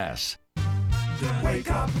The Wake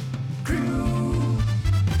Up Crew.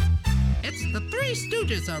 It's the Three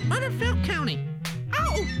Stooges of Butterfield County.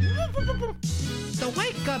 Oh! The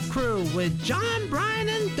Wake Up Crew with John, Brian,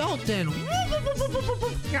 and Dalton.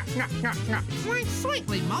 Why,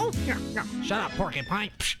 slightly, Mo. Shut up, porcupine.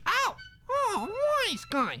 Ow! Oh, nice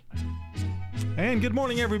guy. And good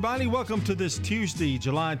morning, everybody. Welcome to this Tuesday,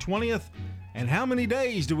 July 20th. And how many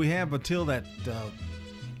days do we have until that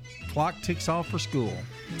clock ticks off for school?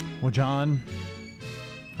 Well, John,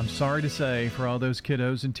 I'm sorry to say for all those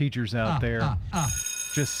kiddos and teachers out there,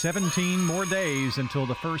 just 17 more days until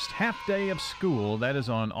the first half day of school. That is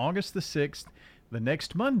on August the 6th. The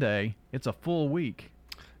next Monday, it's a full week.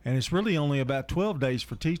 And it's really only about 12 days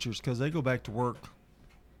for teachers because they go back to work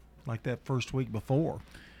like that first week before.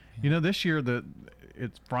 You know, this year,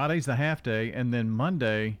 it's Friday's the half day, and then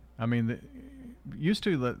Monday, used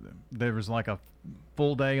to there was like a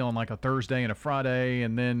full day on like a Thursday and a Friday,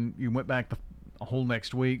 and then you went back a whole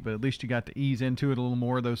next week, but at least you got to ease into it a little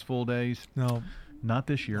more, those full days. No. Not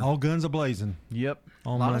this year. All guns a-blazing. Yep. A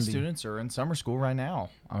lot of students are in summer school right now.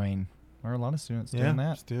 There are a lot of students doing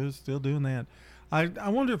that. Still doing that. I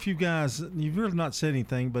wonder if you guys, you've really not said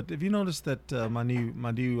anything, but have you noticed that my new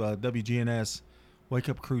WGNS Wake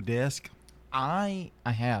Up Crew desk? I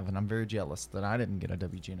have, and I'm very jealous that I didn't get a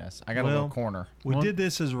WGNS. I got a little corner. We did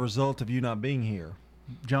this as a result of you not being here.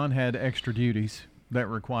 John had extra duties that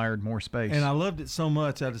required more space. And I loved it so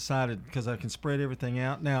much, I decided, because I can spread everything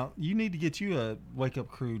out. Now, you need to get you a Wake Up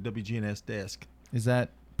Crew WGNS desk. Is that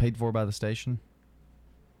paid for by the station?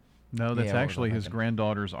 No, that's actually his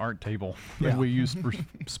granddaughter's art table that we used for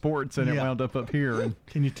sports, and it wound up here. And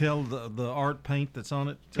can you tell the art paint that's on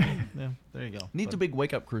it? Yeah, there you go. Needs a big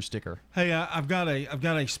Wake Up Crew sticker. Hey, I've got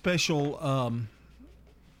a special.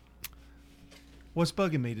 What's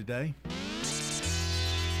bugging me today?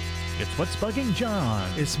 It's What's Bugging John.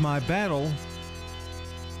 It's my battle.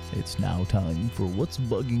 It's now time for What's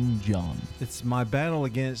Bugging John. It's my battle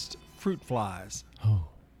against fruit flies. Oh.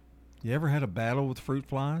 You ever had a battle with fruit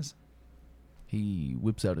flies? He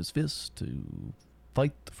whips out his fist to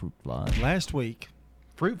fight the fruit fly. Last week.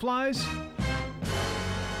 Fruit flies?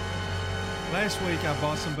 Last week I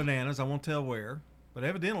bought some bananas. I won't tell where. But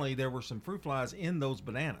evidently there were some fruit flies in those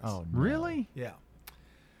bananas. Oh, no. Really? Yeah.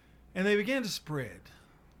 And they began to spread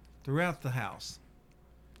throughout the house.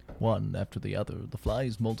 One after the other, the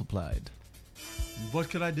flies multiplied. What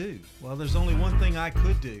could I do? Well, there's only one thing I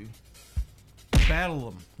could do.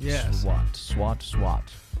 Battle them. Yes.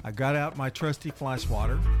 Swat. I got out my trusty fly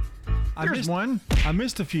swatter. I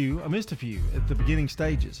missed a few at the beginning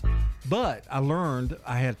stages. But I learned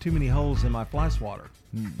I had too many holes in my fly swatter.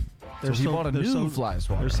 So he bought a new fly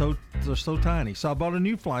swatter. They're so tiny. So I bought a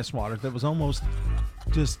new fly swatter that was almost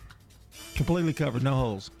just completely covered, no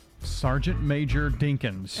holes. Sergeant Major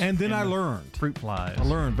Dinkins. And then I learned. Fruit flies. I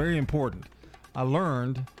learned, very important. I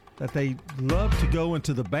learned that they love to go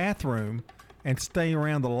into the bathroom and stay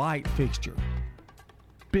around the light fixture.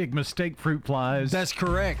 Big mistake, fruit flies. That's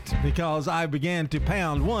correct, because I began to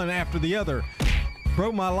pound one after the other.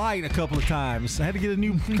 Broke my light a couple of times. I had to get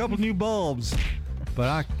a couple of new bulbs.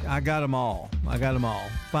 But I got them all.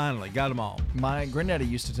 Finally, got them all. My granddaddy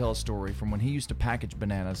used to tell a story from when he used to package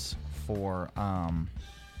bananas for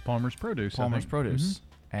Palmer's Produce.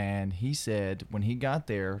 Mm-hmm. And he said when he got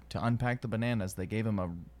there to unpack the bananas, they gave him a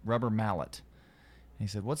rubber mallet. And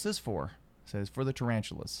he said, "What's this for?" He said, "It's for the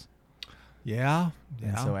tarantulas." Yeah.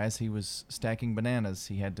 And so as he was stacking bananas,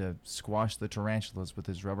 he had to squash the tarantulas with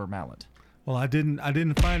his rubber mallet. Well, I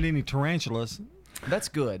didn't find any tarantulas. That's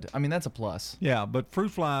good. That's a plus. Yeah, but fruit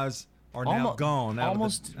flies are now gone out of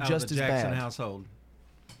the Jackson household.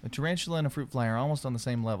 A tarantula and a fruit fly are almost on the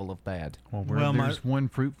same level of bad. Well, there's one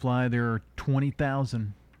fruit fly, there are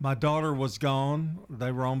 20,000. My daughter was gone.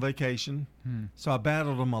 They were on vacation. So I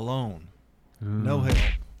battled them alone. Ooh. No help.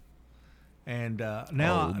 And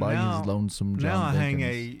now I hang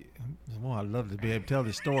I'd love to be able to tell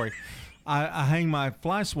this story. I hang my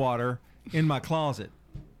fly swatter in my closet,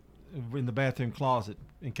 in the bathroom closet,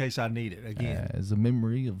 in case I need it again. As a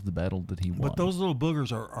memory of the battle that he won. But those little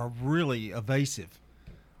boogers are really evasive.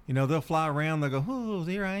 You know, they'll fly around, they'll go, "Oh,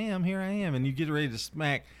 here I am," and you get ready to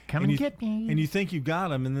smack. Come and get me. And you think you've got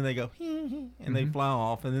them, and then they go, and they fly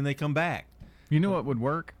off, and then they come back. You know what would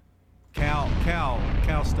work? Cow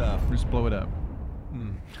stuff. Just blow it up.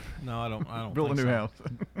 No, I don't. Build a new house.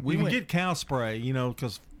 We can get cow spray,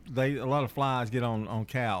 because a lot of flies get on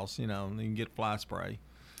cows, and you can get fly spray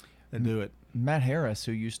and do it. Matt Harris,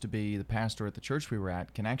 who used to be the pastor at the church we were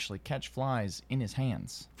at, can actually catch flies in his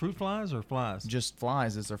hands. Fruit flies or flies? Just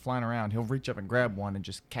flies as they're flying around. He'll reach up and grab one and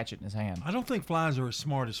just catch it in his hand. I don't think flies are as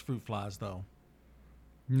smart as fruit flies, though.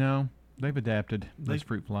 No, they've adapted. Those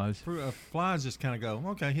fruit flies. Flies just kind of go,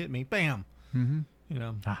 okay, hit me, bam. Mm-hmm. You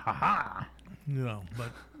know. Ha ha ha. You know,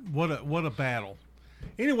 but what a battle.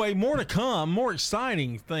 Anyway, more to come, more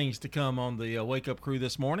exciting things to come on the Wake Up Crew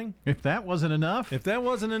this morning. If that wasn't enough. The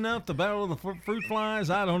battle of the fruit flies,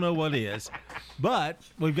 I don't know what is. But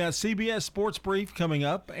we've got CBS Sports Brief coming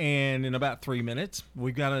up, and in about 3 minutes,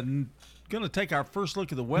 we've got going to take our first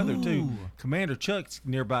look at the weather, too. Commander Chuck's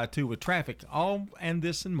nearby, too, with traffic. All and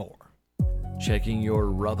this and more. Checking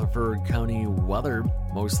your Rutherford County weather.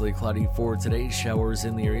 Mostly cloudy for today. Showers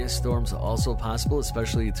in the area. Storms also possible,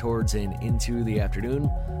 especially towards and into the afternoon.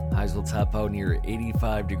 Highs will top out near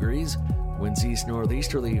 85 degrees. Winds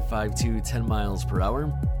east-northeasterly 5 to 10 miles per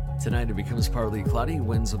hour. Tonight it becomes partly cloudy.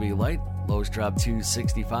 Winds will be light. Lows drop to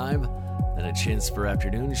 65. Then a chance for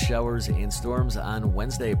afternoon showers and storms on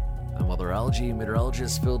Wednesday. I'm weatherology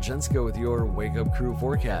meteorologist Phil Jensko with your Wake Up Crew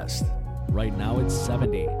forecast. Right now it's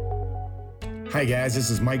 70. Hi guys, this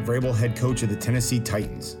is Mike Vrabel, head coach of the Tennessee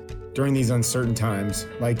Titans. During these uncertain times,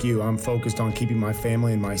 like you, I'm focused on keeping my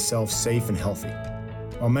family and myself safe and healthy.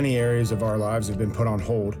 While many areas of our lives have been put on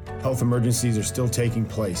hold, health emergencies are still taking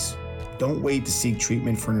place. Don't wait to seek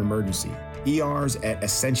treatment for an emergency. ERs at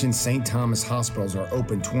Ascension St. Thomas hospitals are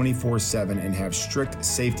open 24/7 and have strict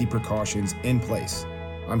safety precautions in place.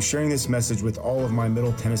 I'm sharing this message with all of my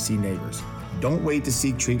Middle Tennessee neighbors. Don't wait to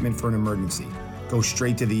seek treatment for an emergency. Go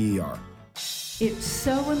straight to the ER. It's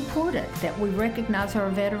so important that we recognize our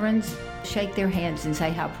veterans, shake their hands and say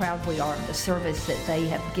how proud we are of the service that they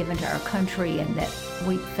have given to our country and that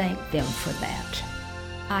we thank them for that.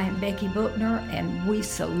 I am Becky Bookner and we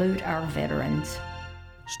salute our veterans.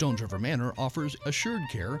 Stones River Manor offers assured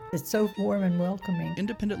care. It's so warm and welcoming.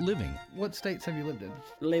 Independent living. What states have you lived in?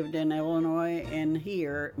 Lived in Illinois and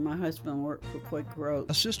here. My husband worked for Quaker Oaks.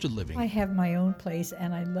 Assisted living. I have my own place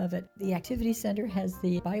and I love it. The Activity Center has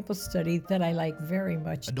the Bible study that I like very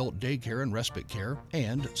much. Adult daycare and respite care,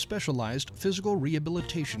 and specialized physical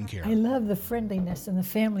rehabilitation care. I love the friendliness and the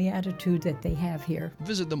family attitude that they have here.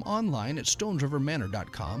 Visit them online at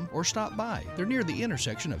stonesrivermanor.com or stop by. They're near the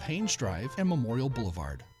intersection of Haynes Drive and Memorial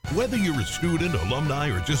Boulevard. Whether you're a student, alumni,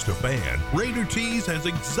 or just a fan, Raider Tees has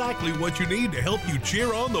exactly what you need to help you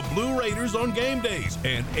cheer on the Blue Raiders on game days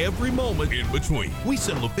and every moment in between. We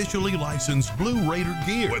sell officially licensed Blue Raider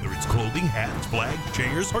gear, whether it's clothing, hats, flags,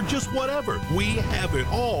 chairs, or just whatever. We have it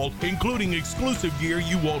all, including exclusive gear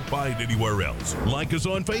you won't find anywhere else. Like us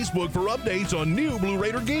on Facebook for updates on new Blue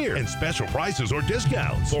Raider gear and special prices or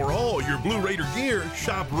discounts. For all your Blue Raider gear,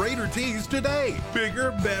 shop Raider Tees today. Bigger,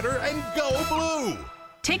 better, and go blue!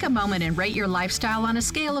 Take a moment and rate your lifestyle on a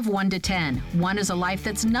scale of 1 to 10. 1 is a life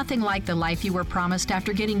that's nothing like the life you were promised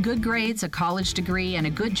after getting good grades, a college degree, and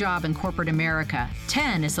a good job in corporate America.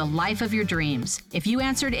 10 is the life of your dreams. If you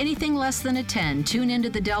answered anything less than a 10, tune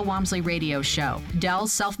into the Del Walmsley Radio Show. Del,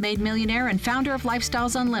 self-made millionaire and founder of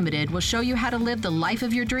Lifestyles Unlimited, will show you how to live the life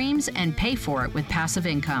of your dreams and pay for it with passive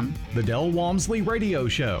income. The Del Walmsley Radio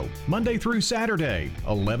Show, Monday through Saturday,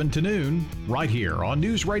 11 to noon, right here on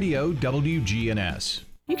News Radio WGNS.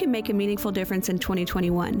 You can make a meaningful difference in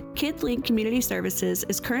 2021. KidLink Community Services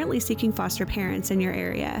is currently seeking foster parents in your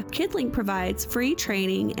area. KidLink provides free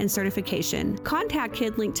training and certification. Contact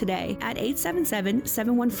KidLink today at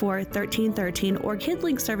 877-714-1313 or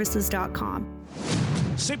kidlinkservices.com.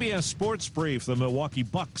 CBS Sports Brief. The Milwaukee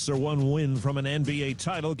Bucks are one win from an NBA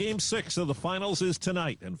title. Game 6 of the finals is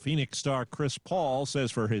tonight, and Phoenix star Chris Paul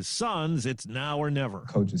says for his Suns, it's now or never.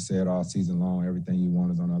 Coach has said all season long, everything you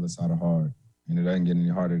want is on the other side of hard. And it doesn't get any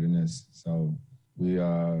harder than this. So we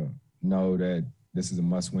know that this is a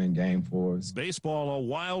must-win game for us. Baseball, a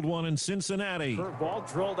wild one in Cincinnati. Curveball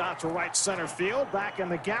drilled out to right center field. Back in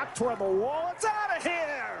the gap toward the wall. It's out of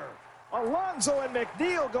here! Alonso and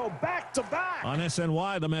McNeil go back-to-back. On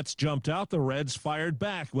SNY, the Mets jumped out. The Reds fired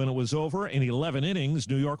back. When it was over in 11 innings,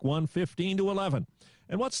 New York won 15-11.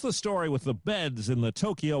 And what's the story with the beds in the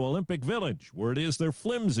Tokyo Olympic Village? Word is they're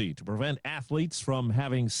flimsy to prevent athletes from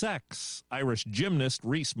having sex. Irish gymnast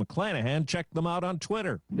Reese McClanahan checked them out on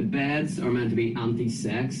Twitter. The beds are meant to be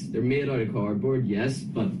anti-sex. They're made out of cardboard, yes,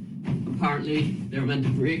 but apparently they're meant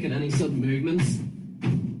to break at any sudden movements.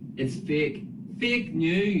 It's fake. Fake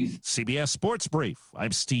news. CBS Sports Brief.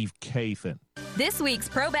 I'm Steve Kathan. This week's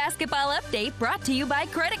Pro Basketball Update brought to you by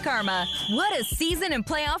Credit Karma. What a season and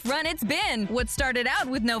playoff run it's been. What started out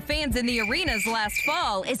with no fans in the arenas last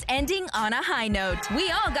fall is ending on a high note. We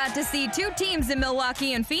all got to see two teams in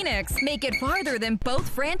Milwaukee and Phoenix make it farther than both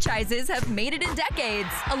franchises have made it in decades.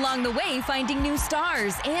 Along the way, finding new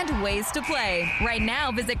stars and ways to play. Right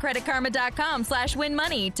now, visit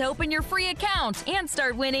creditkarma.com/winmoney to open your free account and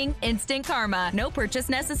start winning instant karma. No purchase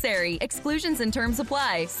necessary. Exclusions and terms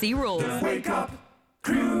apply. See rules. The Wake Up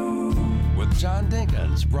Crew with John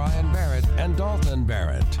Dinkins, Brian Barrett, and Dalton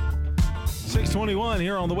Barrett. 6:21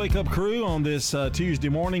 here on the Wake Up Crew on this Tuesday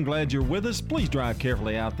morning. Glad you're with us. Please drive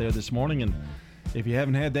carefully out there this morning, and if you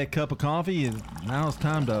haven't had that cup of coffee, now it's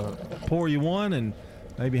time to pour you one and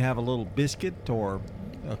maybe have a little biscuit or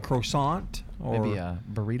a croissant or maybe a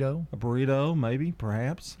burrito. A burrito, maybe,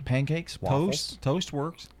 perhaps. Pancakes, waffles. Toast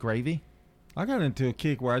works. Gravy. I got into a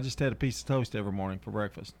kick where I just had a piece of toast every morning for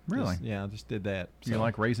breakfast. Really? I just did that. You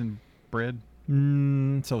like raisin bread?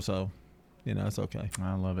 So. It's okay.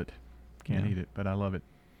 I love it. Can't eat it, but I love it.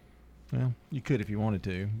 Well, you could if you wanted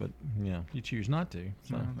to, but you choose not to.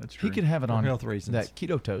 So no, that's true. He could have it on health reasons. That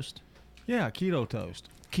keto toast. Yeah, keto toast.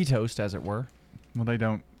 Ketoast, as it were. Well, they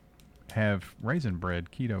don't have raisin bread,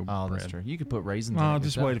 keto bread. That's true. You could put raisins in it.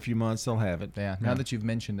 Just wait a few months, they'll have it. Yeah, now that you've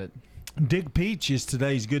mentioned it. Dick Peach is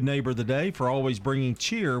today's good neighbor of the day for always bringing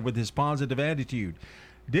cheer with his positive attitude.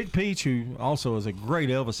 Dick Peach, who also is a great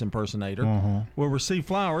Elvis impersonator, will receive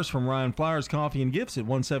flowers from Ryan Flowers Coffee and Gifts at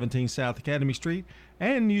 117 South Academy Street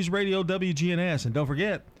and News Radio WGNS. And don't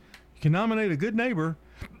forget, you can nominate a good neighbor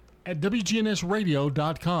at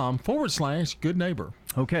WGNSradio.com/good neighbor.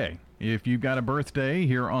 Okay. If you've got a birthday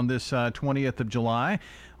here on this 20th of July,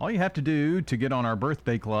 all you have to do to get on our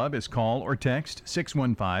birthday club is call or text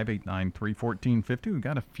 615-893-1450. We've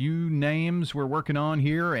got a few names we're working on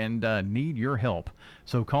here and need your help.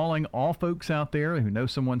 So calling all folks out there who know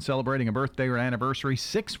someone celebrating a birthday or anniversary,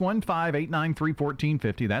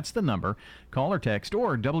 615-893-1450. That's the number. Call or text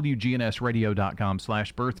or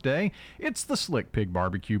WGNSradio.com/birthday. It's the Slick Pig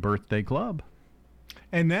Barbecue Birthday Club.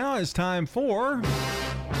 And now it's time for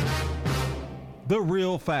The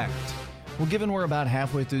Real Fact. Well, given we're about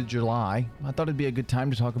halfway through July, I thought it'd be a good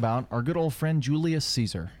time to talk about our good old friend Julius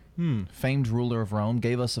Caesar. Famed ruler of Rome,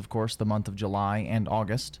 gave us, of course, the month of July and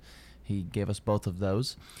August. He gave us both of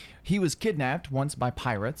those. He was kidnapped once by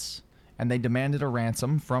pirates, and they demanded a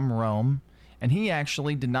ransom from Rome, and he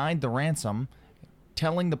actually denied the ransom,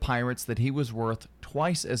 telling the pirates that he was worth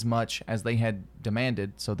twice as much as they had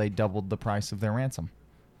demanded, so they doubled the price of their ransom.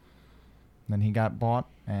 Then he got bought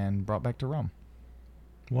and brought back to Rome.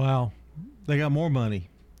 Wow. They got more money.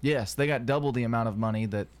 Yes, they got double the amount of money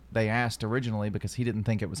that they asked originally because he didn't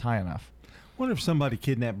think it was high enough. Wonder if somebody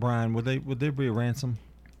kidnapped Brian, would there be a ransom?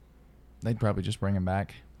 They'd probably just bring him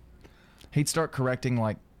back. He'd start correcting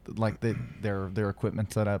their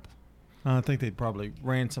equipment set up. I think they'd probably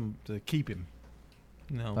ransom to keep him.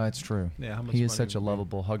 No, that's true. Yeah, how much he is money such a would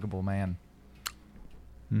lovable, huggable man.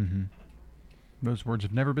 Mm-hmm. Those words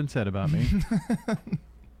have never been said about me.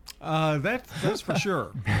 That's for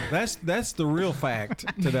sure. That's the real fact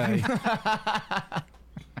today.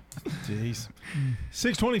 Jeez.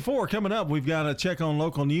 6:24 coming up. We've got a check on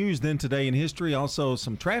local news, then today in history. Also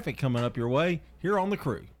some traffic coming up your way here on the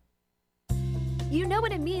Crew. You know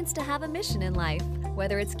what it means to have a mission in life.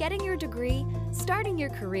 Whether it's getting your degree, starting your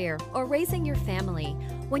career, or raising your family,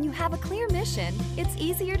 when you have a clear mission, it's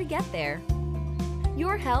easier to get there.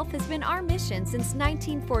 Your health has been our mission since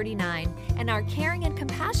 1949, and our caring and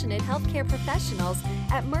compassionate healthcare professionals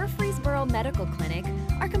at Murfreesboro Medical Clinic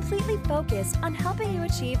are completely focused on helping you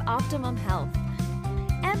achieve optimum health.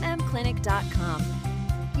 mmclinic.com.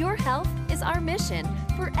 Your health is our mission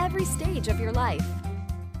for every stage of your life.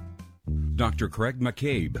 Dr. Craig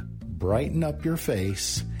McCabe. Brighten up your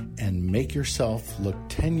face and make yourself look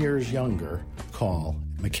 10 years younger. Call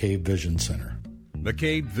McCabe Vision Center.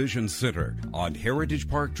 McCabe Vision Center on Heritage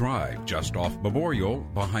Park Drive, just off Memorial,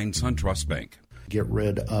 behind SunTrust Bank. Get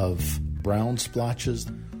rid of brown splotches,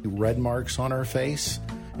 red marks on our face,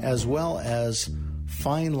 as well as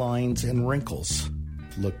fine lines and wrinkles.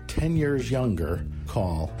 Look 10 years younger.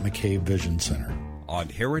 Call McCabe Vision Center. On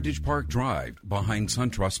Heritage Park Drive, behind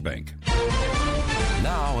SunTrust Bank.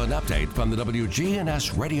 Now an update from the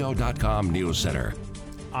WGNSradio.com News Center.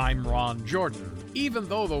 I'm Ron Jordan. Even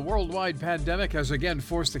though the worldwide pandemic has again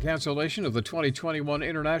forced the cancellation of the 2021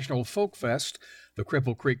 International Folk Fest, the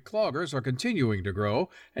Cripple Creek Cloggers are continuing to grow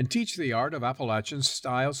and teach the art of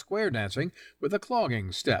Appalachian-style square dancing with a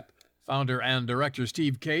clogging step. Founder and director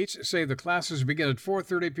Steve Cates say the classes begin at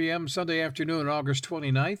 4:30 p.m. Sunday afternoon, August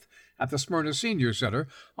 29th at the Smyrna Senior Center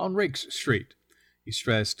on Rakes Street. He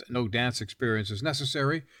stressed no dance experience is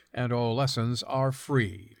necessary and all lessons are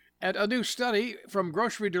free. And a new study from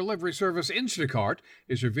grocery delivery service Instacart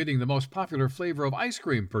is revealing the most popular flavor of ice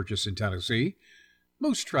cream purchased in Tennessee.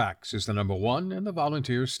 Moose Tracks is the number one in the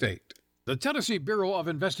volunteer state. The Tennessee Bureau of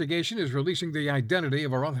Investigation is releasing the identity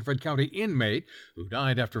of a Rutherford County inmate who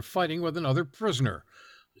died after fighting with another prisoner.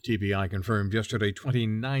 The TBI confirmed yesterday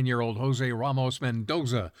 29-year-old Jose Ramos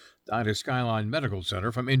Mendoza died at Skyline Medical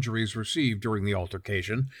Center from injuries received during the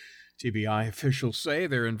altercation. TBI officials say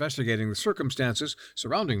they're investigating the circumstances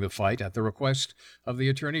surrounding the fight at the request of the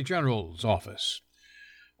Attorney General's office.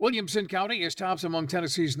 Williamson County is tops among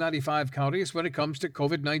Tennessee's 95 counties when it comes to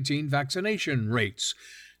COVID-19 vaccination rates.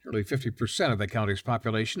 Nearly 50% of the county's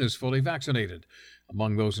population is fully vaccinated.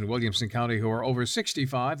 Among those in Williamson County who are over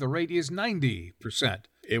 65, the rate is 90%.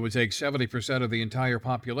 It would take 70% of the entire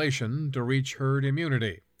population to reach herd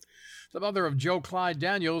immunity. The mother of Joe Clyde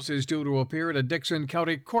Daniels is due to appear at a Dixon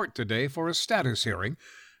County court today for a status hearing.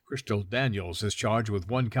 Crystal Daniels is charged with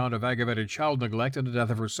one count of aggravated child neglect in the death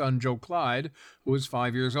of her son, Joe Clyde, who is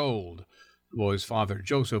 5 years old. The boy's father,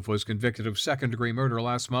 Joseph, was convicted of second-degree murder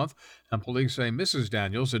last month, and police say Mrs.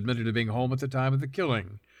 Daniels admitted to being home at the time of the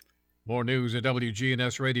killing. More news at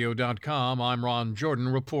WGNSradio.com. I'm Ron Jordan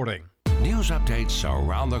reporting. News updates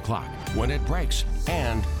around the clock, when it breaks,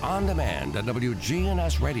 and on demand at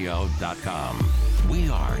WGNSradio.com. We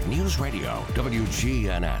are News Radio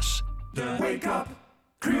WGNS. The Wake Up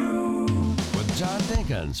Crew. With John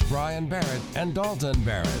Dinkins, Brian Barrett, and Dalton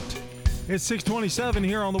Barrett. It's 6:27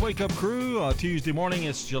 here on the Wake Up Crew. Tuesday morning,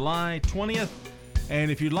 it's July 20th.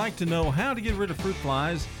 And if you'd like to know how to get rid of fruit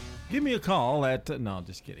flies, give me a call at... no,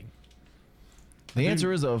 just kidding. The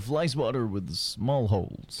answer is a fly swatter with small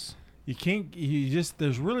holes.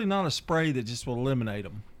 There's really not a spray that just will eliminate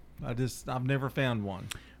them. I've never found one.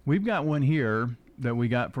 We've got one here that we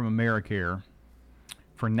got from AmeriCare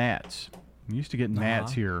for gnats. We used to get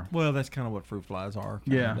gnats here. Well, that's kind of what fruit flies are.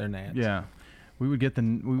 Yeah. They're gnats. Yeah. We would get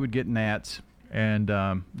gnats, and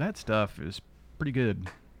that stuff is pretty good.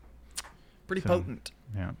 Pretty potent.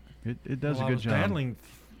 Yeah. It does a good job.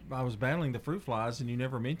 I was battling the fruit flies, and you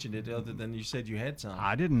never mentioned it other than you said you had some.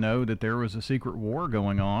 I didn't know that there was a secret war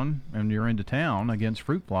going on, and you're into town against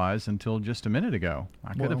fruit flies until just a minute ago.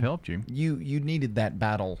 I could have helped you. You needed that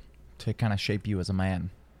battle to kind of shape you as a man.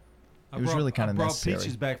 It was really kind of necessary. I brought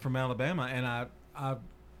peaches back from Alabama, and I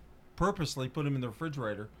purposely put them in the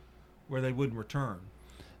refrigerator where they wouldn't return.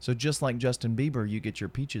 So just like Justin Bieber, you get your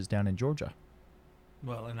peaches down in Georgia.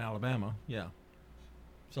 Well, in Alabama, yeah.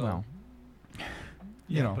 So, well,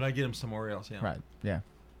 but I get them somewhere else, yeah. Right, yeah.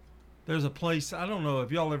 There's a place, I don't know,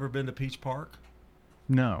 have y'all ever been to Peach Park?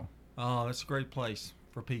 No. Oh, that's a great place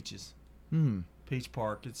for peaches. Peach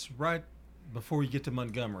Park. It's right before you get to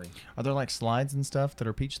Montgomery. Are there like slides and stuff that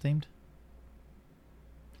are peach themed?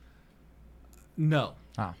 No.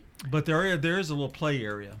 But there is a little play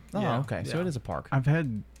area. Oh, yeah. Okay. So it is a park. I've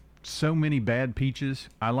had so many bad peaches.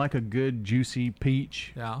 I like a good juicy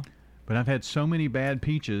peach. Yeah. But I've had so many bad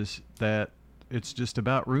peaches that it's just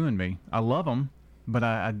about ruined me. I love them, but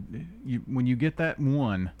when you get that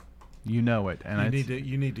one, you know it. And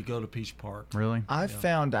you need to go to Peach Park. Really? I've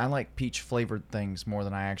found I like peach flavored things more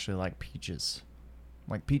than I actually like peaches.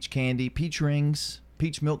 Like peach candy, peach rings,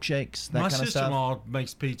 peach milkshakes, that kind of stuff. My sister-in-law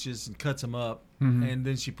makes peaches and cuts them up, and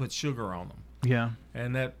then she puts sugar on them. Yeah.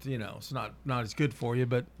 And that, it's not as good for you,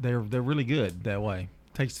 but they're really good that way.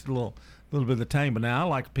 Takes a little bit of the tang, but now I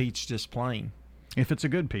like peach just plain. If it's a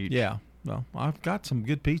good peach. Yeah. Well, I've got some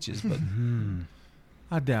good peaches, but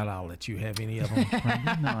I doubt I'll let you have any of them.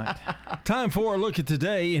 Probably not. Time for a look at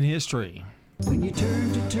today in history. When you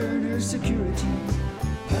turn to Turner Security,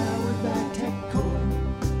 powered by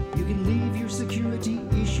TechCore, you can leave your security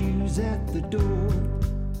issues at the door.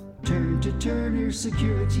 Turn to Turner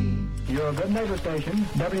Security. You're a good neighbor station,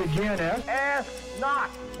 WGNS. Ask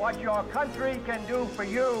not what your country can do for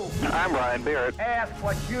you. I'm Brian Barrett. Ask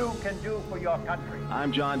what you can do for your country.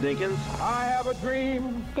 I'm John Dinkins. I have a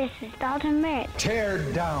dream. This is Dalton Merritt. Tear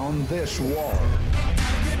down this wall.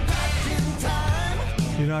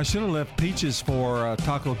 I should have left peaches for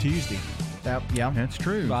Taco Tuesday. Yeah, that's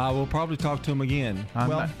true. I will probably talk to him again.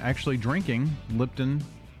 I'm actually drinking Lipton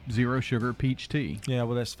Zero Sugar Peach Tea. Yeah,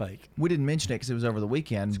 well, that's fake. We didn't mention it because it was over the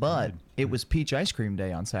weekend, but it was Peach Ice Cream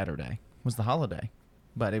Day on Saturday. It was the holiday,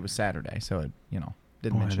 but it was Saturday, so it,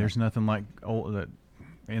 didn't mention there's nothing like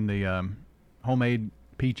in the homemade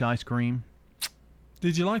peach ice cream.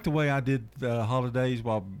 Did you like the way I did the holidays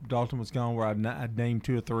while Dalton was gone, where I'd named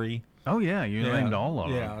 2 or 3? Oh yeah, you named all of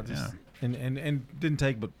them. Yeah, and didn't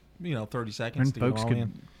take but 30 seconds and to folks get all could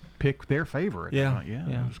in. Pick their favorite. Yeah,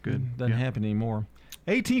 it was good. Doesn't happen anymore.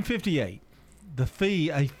 1858. A fee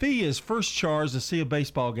is first charged to see a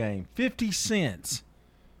baseball game. 50 cents.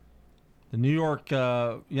 The New York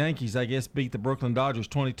Yankees, I guess, beat the Brooklyn Dodgers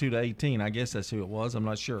 22-18. I guess that's who it was. I'm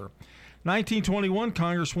not sure. 1921,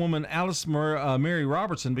 Congresswoman Alice Mary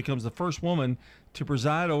Robertson becomes the first woman to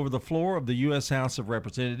preside over the floor of the U.S. House of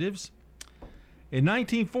Representatives. In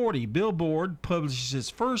 1940, Billboard publishes its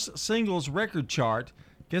first singles record chart.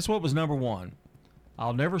 Guess what was number one?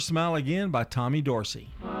 I'll Never Smile Again by Tommy Dorsey.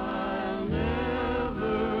 I'll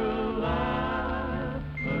never laugh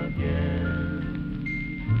again.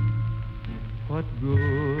 What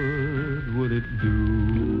good would it do?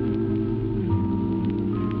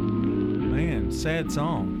 Man, sad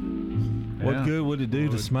song. What good would it do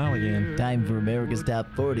to smile again? Time for America's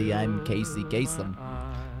Top 40. I'm Casey Kasem.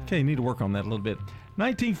 Okay, you need to work on that a little bit.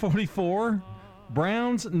 1944,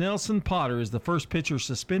 Browns Nelson Potter is the first pitcher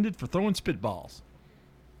suspended for throwing spitballs.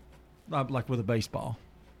 Not like with a baseball.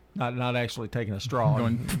 Not actually taking a straw. No.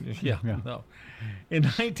 In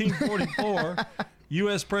 1944,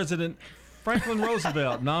 U.S. President Franklin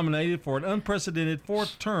Roosevelt nominated for an unprecedented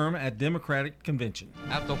fourth term at Democratic Convention.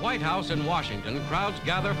 At the White House in Washington, crowds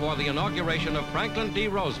gather for the inauguration of Franklin D.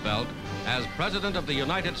 Roosevelt as President of the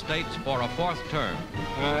United States for a fourth term.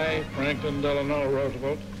 I, Franklin Delano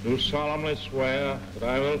Roosevelt, do solemnly swear that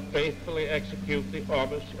I will faithfully execute the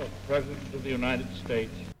office of President of the United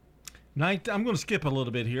States. I'm going to skip a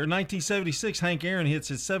little bit here. 1976, Hank Aaron hits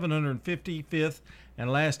his 755th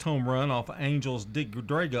and last home run off of Angels' Dick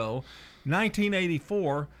Drago.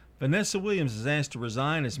 1984, Vanessa Williams is asked to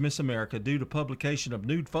resign as Miss America due to publication of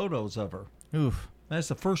nude photos of her. Oof. That's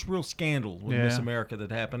the first real scandal with Miss America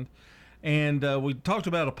that happened. And we talked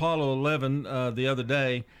about Apollo 11 the other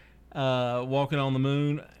day, walking on the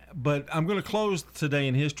moon. But I'm going to close today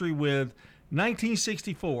in history with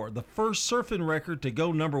 1964, the first surfing record to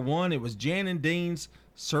go number one. It was Jan and Dean's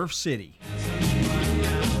Surf City.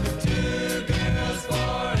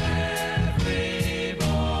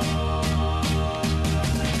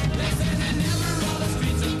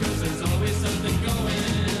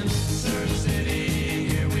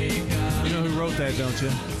 That, don't you?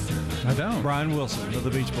 I don't. Brian Wilson of the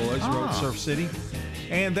Beach Boys wrote Surf City.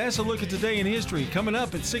 And that's a look at today in history. Coming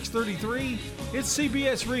up at 6:33, it's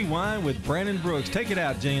CBS Rewind with Brandon Brooks. Take it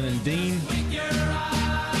out, Jan and Dean.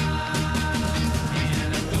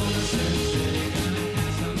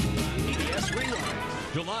 CBS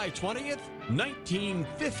Rewind. July 20th,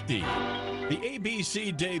 1950. The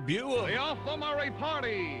ABC debut of The Alpha Murray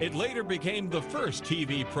Party. It later became the first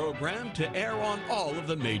TV program to air on all of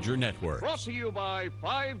the major networks. Brought to you by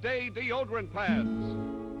 5-Day Deodorant Pads.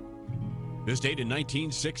 This date in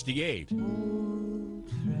 1968.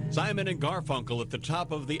 Simon and Garfunkel at the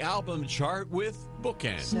top of the album chart with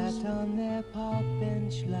Bookends. Sat on their park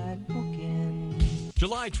bench like bookends.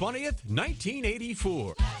 July 20th,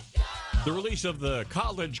 1984. The release of the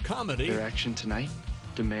college comedy Their action tonight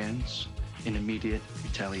demands an immediate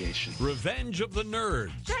retaliation. Revenge of the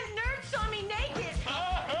Nerds. That nerd saw me naked.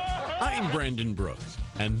 I'm Brandon Brooks,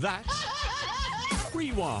 and that's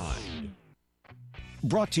Rewind.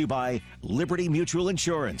 Brought to you by Liberty Mutual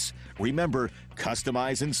Insurance. Remember,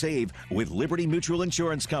 customize and save with Liberty Mutual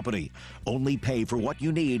Insurance Company. Only pay for what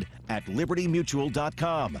you need at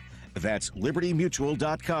libertymutual.com. That's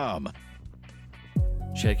libertymutual.com.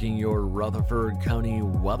 Checking your Rutherford County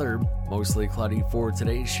weather. Mostly cloudy for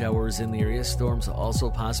today. Showers in the area. Storms also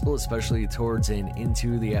possible, especially towards and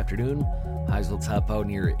into the afternoon. Highs will top out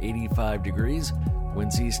near 85 degrees.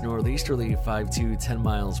 Winds east northeasterly 5 to 10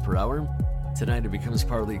 miles per hour. Tonight it becomes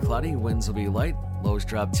partly cloudy. Winds will be light. Lows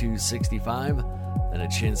drop to 65. Then a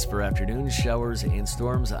chance for afternoon showers and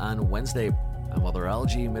storms on Wednesday. I'm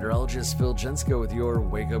weatherology meteorologist Phil Jensko with your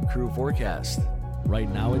Wake Up Crew forecast.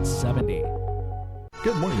 Right now it's 70.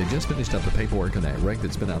 Good morning. They just finished up the paperwork on that wreck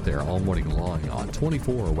that's been out there all morning long on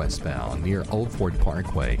 24 westbound near Old Fort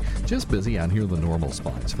Parkway. Just busy out here in the normal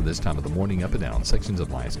spots for this time of the morning, up and down sections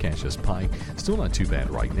of Las Cassius Pike. Still not too bad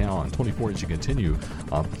right now on 24 as you continue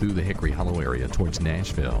up through the Hickory Hollow area towards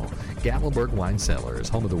Nashville. Gatlinburg Wine Cellars,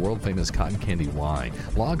 home of the world-famous cotton candy wine.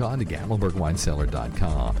 Log on to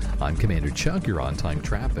GatlinburgWineCellar.com. I'm Commander Chuck. You're on time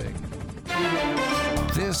traffic.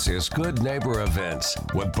 This is Good Neighbor Events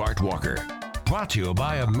with Bart Walker. Brought to you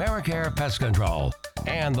by AmeriCare Pest Control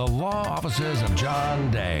and the law offices of John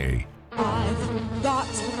Day. I've got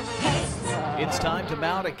pests. It's time to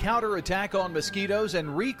mount a counterattack on mosquitoes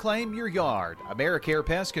and reclaim your yard. AmeriCare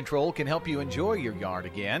Pest Control can help you enjoy your yard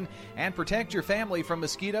again and protect your family from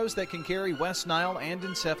mosquitoes that can carry West Nile and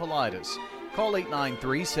encephalitis. Call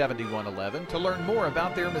 893-7111 to learn more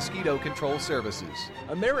about their mosquito control services.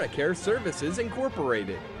 AmeriCare Services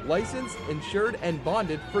Incorporated. Licensed, insured, and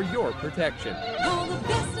bonded for your protection. Call the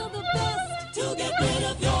best of the best to get rid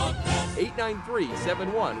of your pest.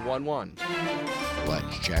 893-7111.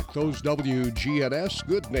 Let's check those WGNS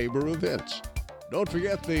Good Neighbor events. Don't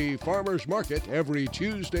forget the Farmers Market every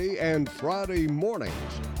Tuesday and Friday mornings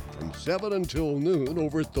from 7 until noon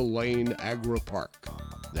over at the Lane Agri Park.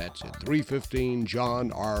 That's at 315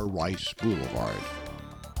 John R. Rice Boulevard.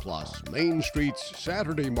 Plus, Main Street's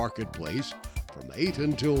Saturday Marketplace from 8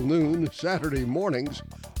 until noon Saturday mornings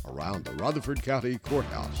around the Rutherford County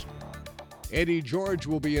Courthouse. Eddie George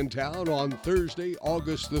will be in town on Thursday,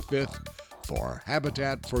 August the 5th for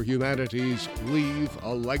Habitat for Humanity's Leave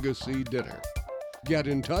a Legacy Dinner. Get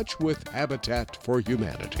in touch with Habitat for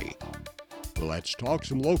Humanity. Let's talk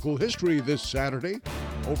some local history this Saturday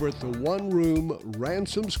over at the one-room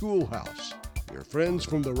Ransom Schoolhouse. Your friends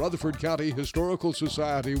from the Rutherford County Historical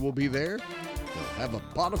Society will be there. They'll have a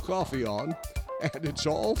pot of coffee on, and it's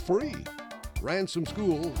all free. Ransom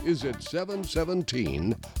School is at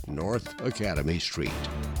 717 North Academy Street.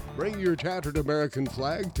 Bring your tattered American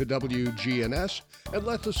flag to WGNS and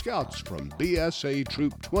let the Scouts from BSA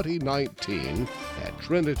Troop 2019 at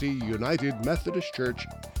Trinity United Methodist Church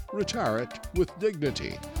retire it with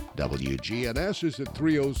dignity. WGNS is at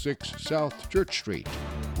 306 South Church Street.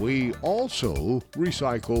 We also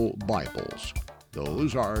recycle Bibles.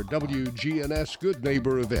 Those are WGNS Good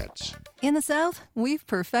Neighbor events. In the South, we've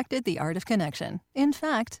perfected the art of connection. In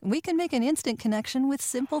fact, we can make an instant connection with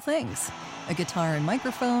simple things. A guitar and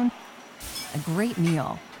microphone, a great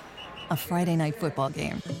meal, a Friday night football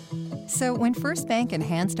game. So when First Bank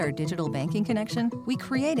enhanced our digital banking connection, we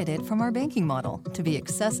created it from our banking model to be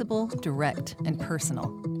accessible, direct, and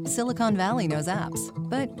personal. Silicon Valley knows apps,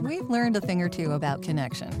 but we've learned a thing or two about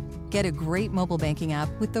connection. Get a great mobile banking app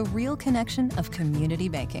with the real connection of community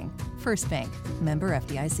banking. First Bank, member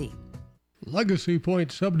FDIC. Legacy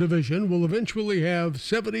Point subdivision will eventually have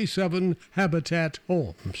 77 Habitat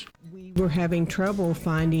homes. We were having trouble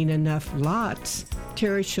finding enough lots.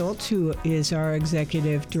 Terry Schultz, who is our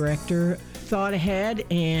executive director, thought ahead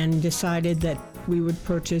and decided that we would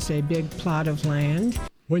purchase a big plot of land.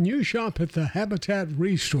 When you shop at the Habitat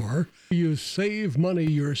Restore, you save money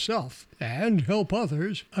yourself and help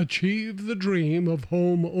others achieve the dream of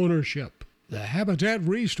home ownership. The Habitat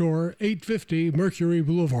Restore, 850 Mercury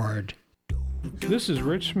Boulevard. This is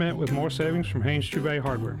Rich Schmidt with more savings from Haynes Trouvé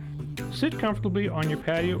Hardware. Sit comfortably on your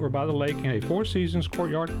patio or by the lake in a Four Seasons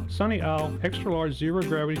Courtyard Sunny Isle Extra Large Zero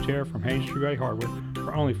Gravity Chair from Haynes Trouvé Hardware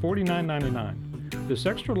for only $49.99. This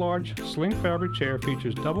extra large sling fabric chair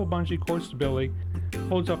features double bungee cord stability,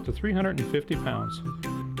 holds up to 350 pounds.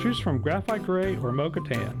 Choose from graphite gray or mocha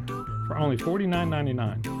tan for only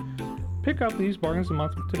 $49.99. Pick up these bargains a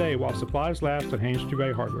month today while supplies last at Haynes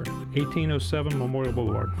Trouvé Hardware, 1807 Memorial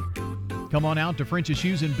Boulevard. Come on out to French's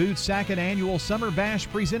Shoes and Boots' second annual Summer Bash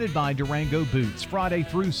presented by Durango Boots, Friday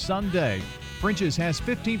through Sunday. French's has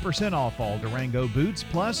 15% off all Durango boots,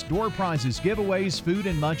 plus door prizes, giveaways, food,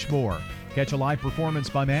 and much more. Catch a live performance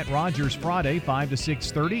by Matt Rogers Friday 5 to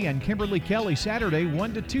 6:30 and Kimberly Kelly Saturday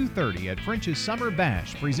 1 to 2:30 at French's Summer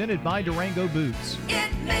Bash presented by Durango Boots.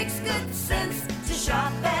 It makes good sense to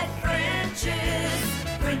shop at French's.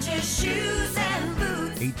 French's Shoes and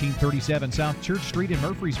Boots. 1837 South Church Street in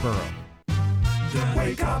Murfreesboro. The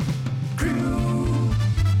Wake Up Crew.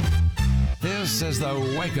 This is the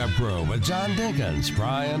Wake Up Crew with John Dinkins,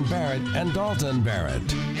 Brian Barrett, and Dalton Barrett.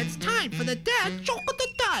 It's time for the dad joke of the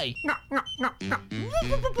day.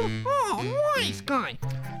 Oh, nice guy.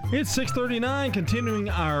 It's 6:39, continuing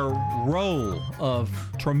our roll of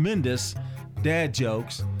tremendous dad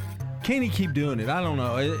jokes. Can he keep doing it? I don't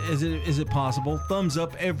know. Is it possible? Thumbs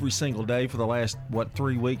up every single day for the last,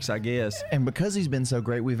 3 weeks, I guess. And because he's been so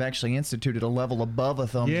great, we've actually instituted a level above a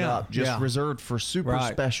thumbs up, just reserved for super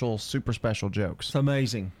special jokes. It's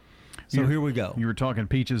amazing. So here we go. You were talking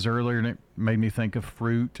peaches earlier, and it made me think of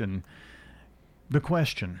fruit. And the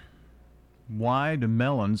question, why do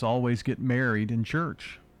melons always get married in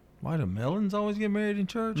church? Why do melons always get married in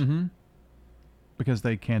church? Mm-hmm. Because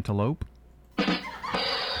they cantaloupe.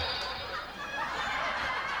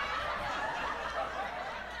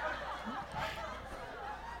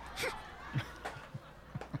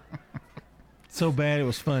 So bad it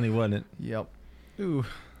was funny, wasn't it? Yep. Ooh,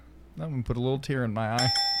 that one put a little tear in my eye.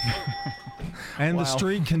 And the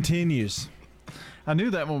streak continues. I knew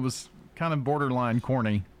that one was kind of borderline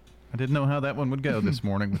corny. I didn't know how that one would go this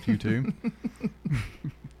morning with you two.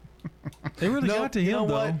 They really got to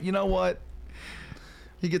him, You know what?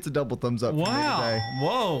 He gets a double thumbs up. Wow.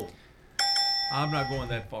 Whoa. I'm not going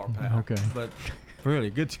that far, pal. Okay. But really,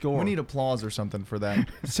 good score. We need applause or something for that.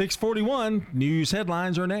 6:41, news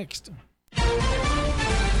headlines are next.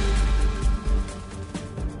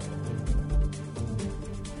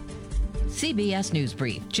 CBS News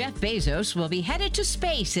Brief. Jeff Bezos will be headed to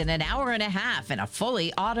space in an hour and a half in a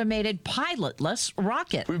fully automated pilotless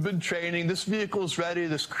rocket. We've been training. This vehicle is ready.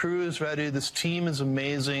 This crew is ready. This team is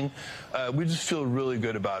amazing. We just feel really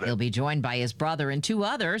good about it. He'll be joined by his brother and 2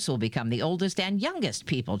 others who will become the oldest and youngest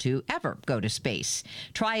people to ever go to space.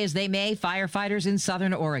 Try as they may, firefighters in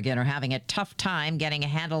Southern Oregon are having a tough time getting a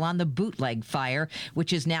handle on the bootleg fire,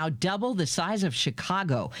 which is now double the size of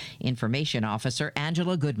Chicago. Information Officer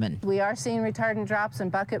Angela Goodman. We are seeing retardant drops and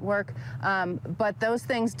bucket work, but those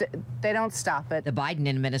things, they don't stop it. The Biden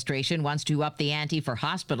administration wants to up the ante for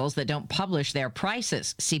hospitals that don't publish their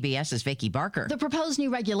prices. CBS's Vicki Barker. The proposed new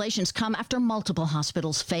regulations come after multiple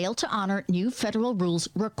hospitals failed to honor new federal rules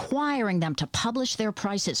requiring them to publish their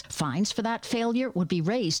prices. Fines for that failure would be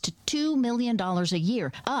raised to $2 million a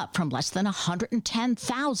year, up from less than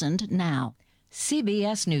 $110,000 now.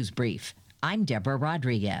 CBS News Brief. I'm Deborah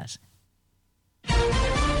Rodriguez.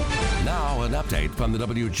 Now an update from the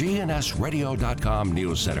WGNSradio.com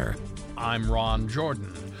News Center. I'm Ron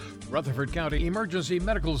Jordan. Rutherford County Emergency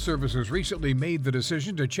Medical Services recently made the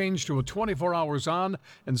decision to change to a 24 hours on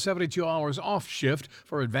and 72 hours off shift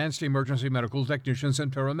for advanced emergency medical technicians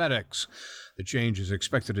and paramedics. The change is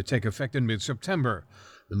expected to take effect in mid-September.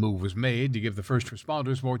 The move was made to give the first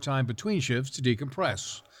responders more time between shifts to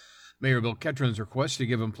decompress. Mayor Bill Ketron's request to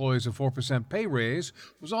give employees a 4% pay raise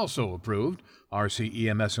was also approved.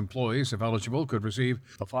 RCEMS employees, if eligible, could receive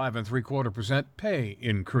a 5.75% pay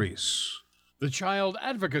increase. The Child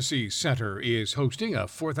Advocacy Center is hosting a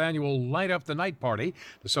 4th annual Light Up the Night party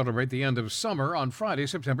to celebrate the end of summer on Friday,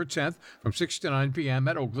 September 10th from 6 to 9 p.m.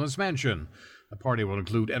 at Oakland's Mansion. The party will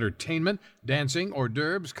include entertainment, dancing, hors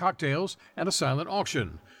d'oeuvres, cocktails, and a silent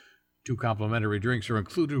auction. 2 complimentary drinks are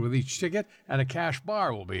included with each ticket, and a cash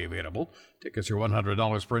bar will be available. Tickets are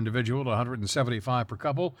 $100 per individual, $175 per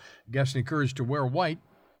couple. Guests encouraged to wear white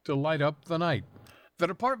to light up the night. The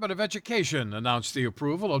Department of Education announced the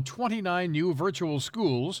approval of 29 new virtual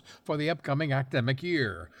schools for the upcoming academic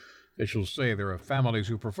year. Officials say there are families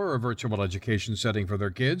who prefer a virtual education setting for their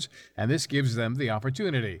kids, and this gives them the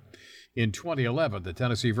opportunity. In 2011, the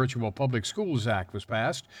Tennessee Virtual Public Schools Act was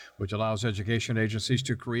passed, which allows education agencies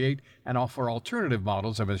to create and offer alternative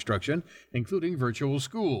models of instruction, including virtual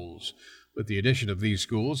schools. With the addition of these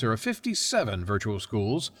schools, there are 57 virtual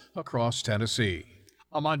schools across Tennessee.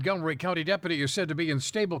 A Montgomery County deputy is said to be in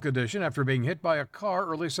stable condition after being hit by a car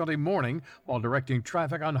early Sunday morning while directing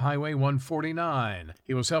traffic on Highway 149.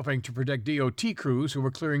 He was helping to protect DOT crews who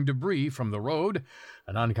were clearing debris from the road.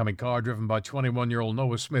 An oncoming car driven by 21-year-old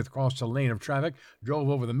Noah Smith crossed a lane of traffic, drove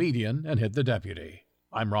over the median, and hit the deputy.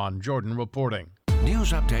 I'm Ron Jordan reporting.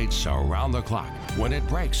 News updates around the clock, when it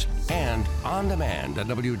breaks, and on demand at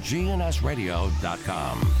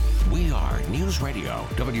WGNSradio.com. We are News Radio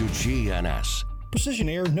WGNS. Precision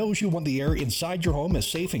Air knows you want the air inside your home as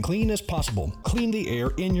safe and clean as possible. Clean the air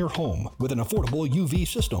in your home with an affordable UV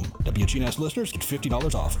system. WGNS listeners get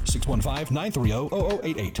 $50 off.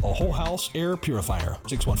 615-930-0088. A whole house air purifier.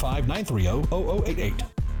 615-930-0088.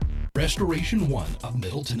 Restoration One of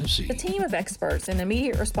Middle Tennessee. A team of experts and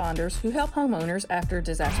immediate responders who help homeowners after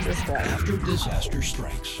disaster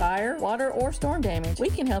strikes. Fire, water, or storm damage, we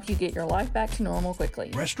can help you get your life back to normal quickly.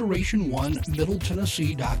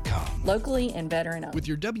 RestorationOneMiddleTennessee.com. Locally and veteran owned. With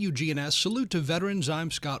your WGNS Salute to Veterans, I'm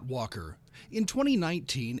Scott Walker. In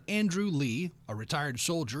 2019, Andrew Lee, a retired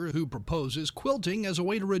soldier who proposes quilting as a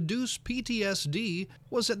way to reduce PTSD,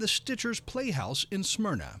 was at the Stitchers Playhouse in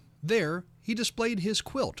Smyrna. There, he displayed his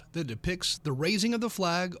quilt that depicts the raising of the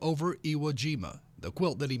flag over Iwo Jima. The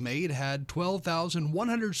quilt that he made had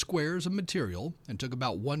 12,100 squares of material and took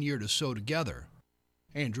about 1 year to sew together.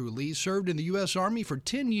 Andrew Lee served in the U.S. Army for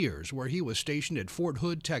 10 years, where he was stationed at Fort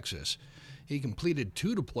Hood, Texas. He completed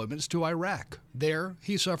 2 deployments to Iraq. There,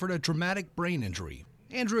 he suffered a traumatic brain injury.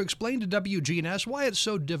 Andrew explained to WGNS why it's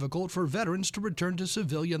so difficult for veterans to return to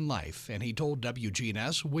civilian life, and he told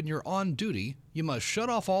WGNS when you're on duty, you must shut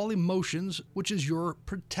off all emotions, which is your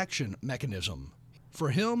protection mechanism. For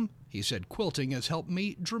him, he said quilting has helped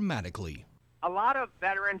me dramatically. A lot of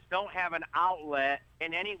veterans don't have an outlet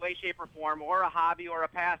in any way, shape, or form, or a hobby or a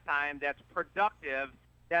pastime that's productive,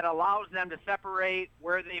 that allows them to separate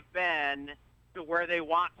where they've been to where they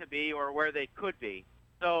want to be or where they could be.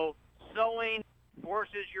 So sewing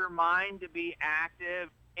forces your mind to be active,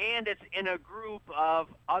 and it's in a group of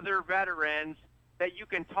other veterans that you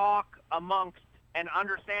can talk amongst and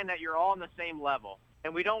understand that you're all on the same level.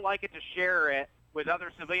 And we don't like it to share it with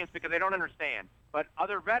other civilians because they don't understand. But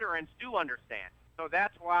other veterans do understand. So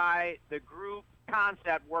that's why the group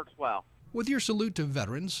concept works well. With your salute to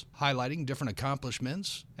veterans, highlighting different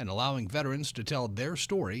accomplishments, and allowing veterans to tell their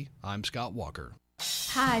story, I'm Scott Walker.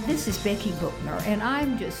 Hi, this is Becky Bookner, and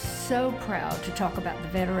I'm just so proud to talk about the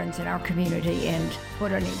veterans in our community and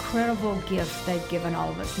what an incredible gift they've given all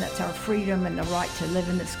of us, and that's our freedom and the right to live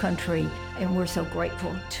in this country, and we're so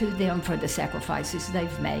grateful to them for the sacrifices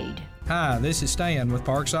they've made. Hi, this is Stan with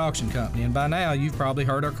Parks Auction Company, and by now you've probably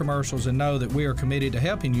heard our commercials and know that we are committed to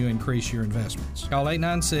helping you increase your investments. Call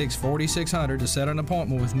 896-4600 to set an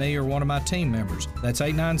appointment with me or one of my team members. That's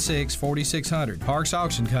 896-4600. Parks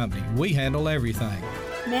Auction Company. We handle everything.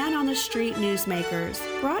 Man on the Street Newsmakers,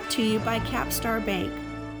 brought to you by Capstar Bank.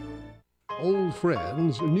 Old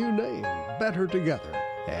friends, new name, better together,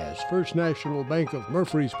 as First National Bank of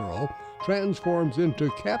Murfreesboro transforms into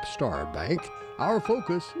Capstar Bank. Our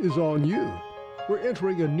focus is on you. We're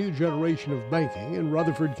entering a new generation of banking in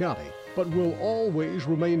Rutherford County, but will always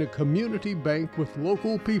remain a community bank with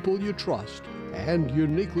local people you trust and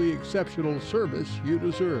uniquely exceptional service you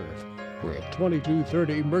deserve. We're at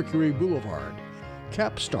 2230 Mercury Boulevard.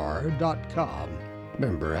 Capstar.com.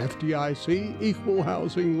 Member FDIC, Equal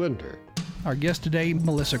Housing Lender. Our guest today,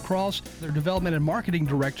 Melissa Cross, their Development and Marketing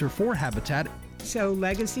Director for Habitat. So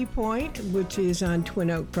Legacy Point, which is on Twin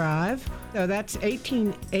Oak Drive, so that's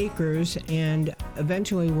 18 acres and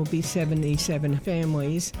eventually will be 77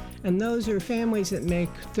 families. And those are families that make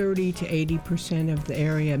 30 to 80% of the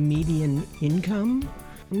area median income.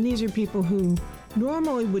 And these are people who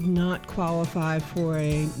normally would not qualify for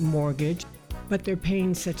a mortgage, but they're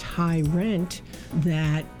paying such high rent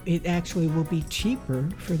that it actually will be cheaper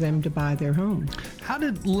for them to buy their home. How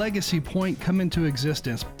did Legacy Point come into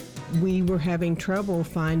existence? We were having trouble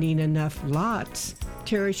finding enough lots.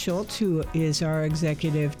 Terry Schultz, who is our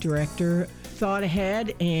executive director, thought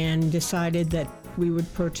ahead and decided that we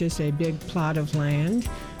would purchase a big plot of land.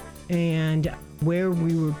 And where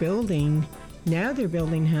we were building, now they're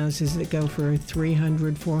building houses that go for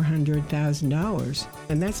 $300,000, $400,000.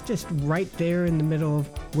 And that's just right there in the middle of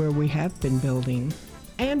where we have been building.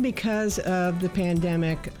 And because of the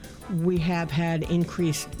pandemic, we have had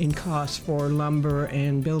increase in costs for lumber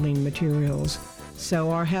and building materials.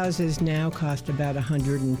 So our houses now cost about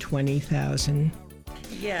 $120,000.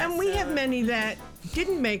 Yes. And we have many that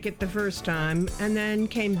didn't make it the first time and then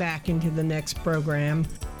came back into the next program.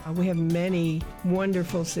 We have many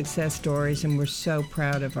wonderful success stories, and we're so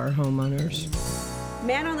proud of our homeowners.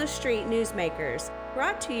 Man on the Street Newsmakers,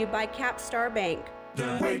 brought to you by Capstar Bank.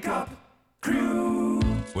 The Wake Up Crew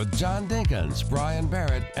with John Dinkins, Brian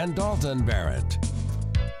Barrett, and Dalton Barrett.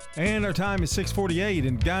 And our time is 6:48.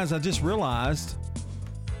 And guys, I just realized,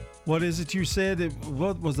 what is it you said?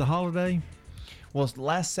 What was the holiday? Well,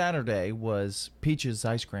 last Saturday was Peaches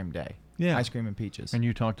Ice Cream Day. Yeah. Ice cream and peaches. And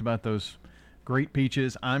you talked about those great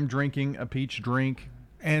peaches. I'm drinking a peach drink.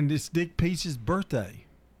 And it's Dick Peach's birthday.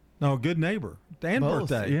 No, good neighbor. And Both.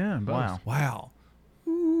 birthday. Yeah, both. Wow.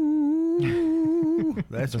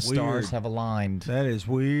 That's the weird. stars have aligned. That is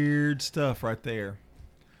weird stuff right there.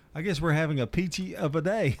 I guess we're having a peachy of a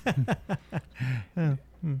day.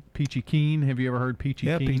 Peachy Keen. Have you ever heard Peachy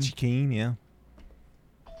Keen? Yeah, Peachy Keen, yeah.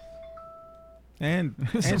 And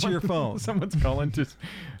answer your phone. Someone's calling just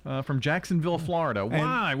from Jacksonville, Florida.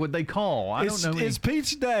 Why would they call? I don't know. It's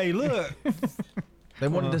Peach Day. Look. They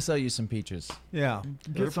wanted to sell you some peaches. Yeah.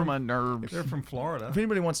 Get from my nerves. They're from Florida. If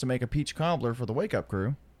anybody wants to make a peach cobbler for the Wake Up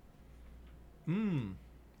Crew,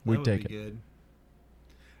 we'd take it. Good.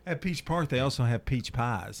 At Peach Park, they also have peach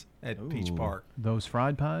pies at Peach Park. Those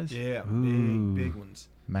fried pies? Yeah, big ones.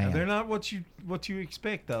 Man. Now, they're not what you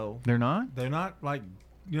expect, though. They're not? They're not like,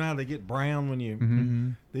 you know how they get brown when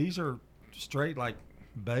you... These are straight, like,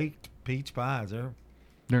 baked peach pies.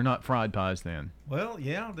 They're not fried pies, then? Well,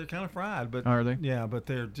 yeah, they're kind of fried. But are they? Yeah, but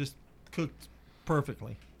they're just cooked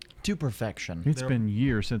perfectly. To perfection. It's been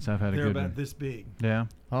years since I've had a good one. They're about this big. Yeah?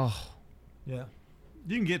 Oh. Yeah.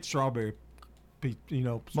 You can get strawberry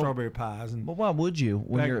pies. And well, why would you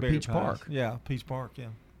when you're at Peach pies. Park? Yeah, Peach Park, yeah.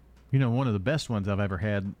 You know, one of the best ones I've ever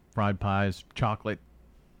had, fried pies, chocolate,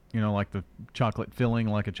 like the chocolate filling,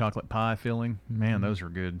 like a chocolate pie filling. Man, those are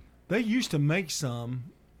good. They used to make some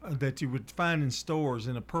that you would find in stores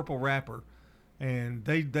in a purple wrapper, and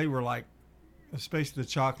they were like, especially the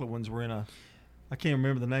chocolate ones were in I can't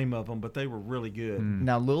remember the name of them, but they were really good.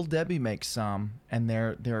 Now, Little Debbie makes some, and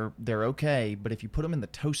they're okay, but if you put them in the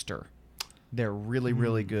toaster, they're really,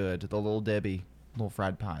 really good. The Little Debbie little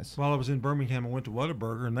fried pies. While I was in Birmingham, I went to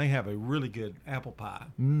Whataburger, and they have a really good apple pie.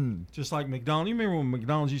 Just like McDonald's. You remember when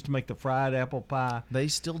McDonald's used to make the fried apple pie? They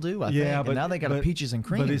still do, I think. And now they got a peaches and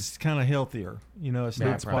cream. But it's kind of healthier. It's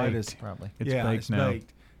not quite as... Probably. It's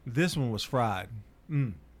baked. This one was fried.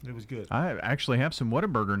 It was good. I actually have some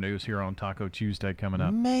Whataburger news here on Taco Tuesday coming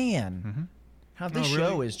up. Man. How this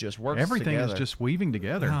show is just works Everything together. is just weaving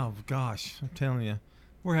together. Oh, gosh. I'm telling you.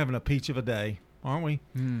 We're having a peach of a day, aren't we?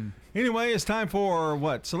 Anyway, it's time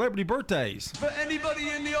for, celebrity birthdays. For anybody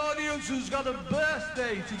in the audience who's got a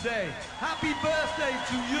birthday today, happy birthday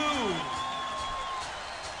to you.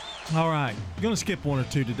 All right. I'm going to skip one or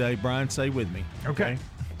two today, Brian. Stay with me. Okay.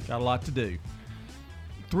 Got a lot to do.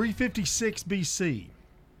 356 BC.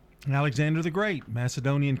 Alexander the Great,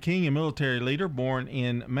 Macedonian king and military leader, born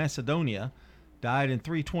in Macedonia, died in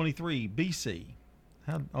 323 BC.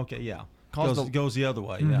 Goes the other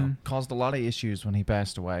way. Yeah. Caused a lot of issues when he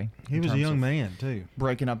passed away. He was a young man, too.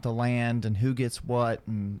 Breaking up the land and who gets what,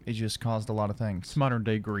 and it just caused a lot of things. It's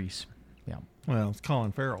modern-day Greece. Yeah. Well, it's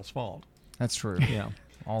Colin Farrell's fault. That's true. Yeah.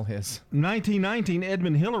 All his. 1919,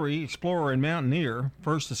 Edmund Hillary, explorer and mountaineer,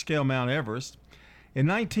 first to scale Mount Everest. In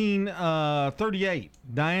 1938,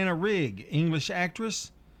 Diana Rigg, English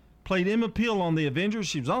actress, played Emma Peel on The Avengers.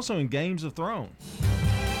 She was also in Games of Thrones.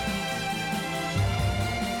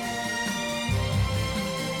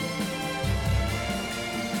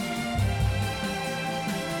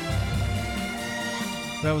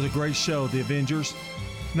 That was a great show, The Avengers.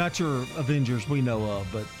 Not your Avengers we know of,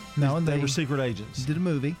 but they were secret agents. Did a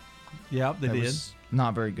movie. Yep, they did.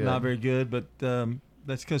 Not very good. Not very good, but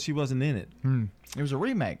that's because she wasn't in it. It was a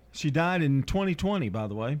remake. She died in 2020, by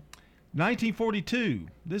the way. 1942.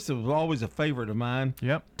 This was always a favorite of mine.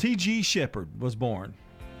 Yep. T.G. Shepherd was born.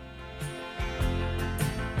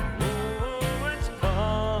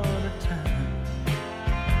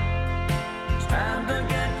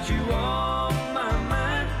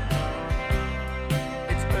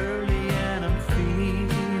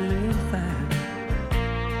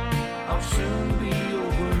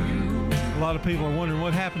 A lot of people are wondering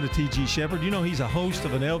what happened to T.G. Shepherd. You know he's a host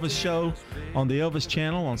of an Elvis show on the Elvis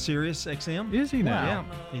Channel on Sirius XM. Is he now? Yeah,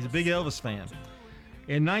 he's a big Elvis fan.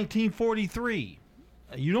 In 1943,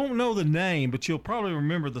 you don't know the name, but you'll probably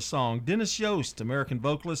remember the song. Dennis Yost, American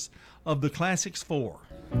vocalist of the Classics 4.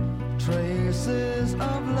 Traces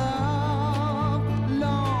of love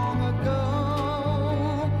long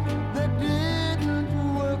ago that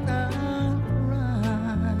didn't work out right.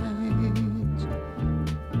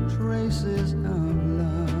 Traces of love.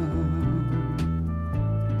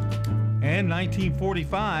 And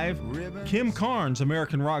 1945, Kim Carnes,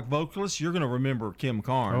 American rock vocalist. You're going to remember Kim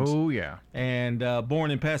Carnes. Oh, yeah. And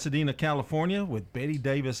born in Pasadena, California, with Betty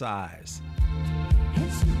Davis eyes.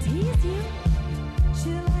 And she'll tease you,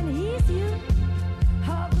 she'll unease you,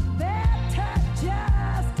 all the better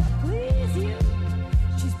just to please you.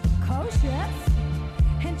 She's precocious,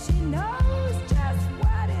 and she knows just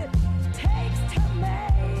what it takes to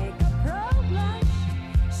make a pro blush.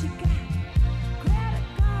 She got Greta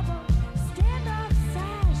Garbo, standoff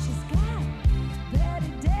size. She's got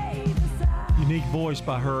Betty Davis eyes. Unique voice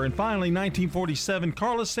by her. And finally, 1947,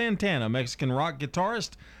 Carlos Santana, Mexican rock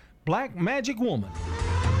guitarist, Black Magic Woman.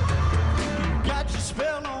 Got your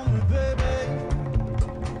spell on me, baby.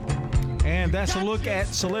 And that's a look at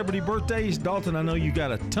celebrity birthdays. Dalton, I know you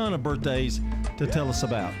got a ton of birthdays to tell us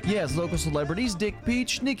about. Yes, local celebrities: Dick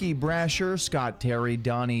Peach, Nikki Brasher, Scott Terry,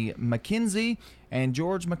 Donnie McKenzie, and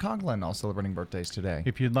George McCoglin, all celebrating birthdays today.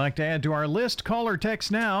 If you'd like to add to our list, call or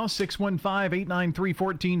text now,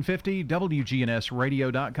 615-893-1450,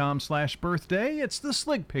 WGNSradio.com/birthday. It's the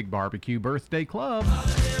Slick Pig Barbecue Birthday Club.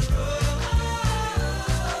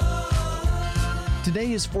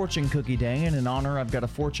 Today is Fortune Cookie Day, and in honor, I've got a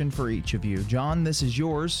fortune for each of you. John, this is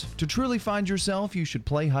yours. To truly find yourself, you should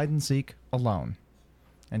play hide and seek alone.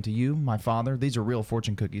 And to you, my father, these are real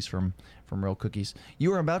fortune cookies from Real Cookies.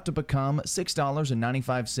 You are about to become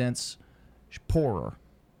 $6.95 poorer,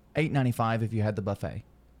 $8.95 if you had the buffet.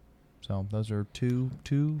 So those are two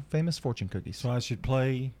famous fortune cookies. So I should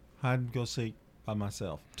play hide and go seek by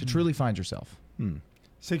myself. To truly find yourself.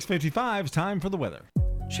 6:55 is time for the weather.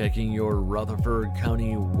 Checking your Rutherford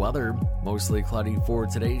County weather. Mostly cloudy for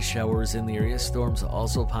today. Showers in the area. Storms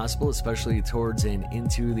also possible, especially towards and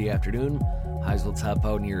into the afternoon. Highs will top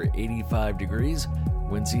out near 85 degrees.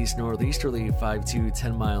 Winds east-northeasterly 5 to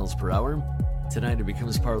 10 miles per hour. Tonight it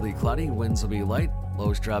becomes partly cloudy. Winds will be light.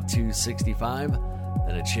 Lows drop to 65.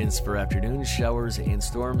 Then a chance for afternoon showers and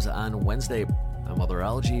storms on Wednesday. I'm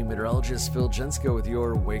weatherology meteorologist Phil Jensko with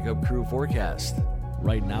your Wake Up Crew forecast.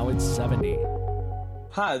 Right now it's 70.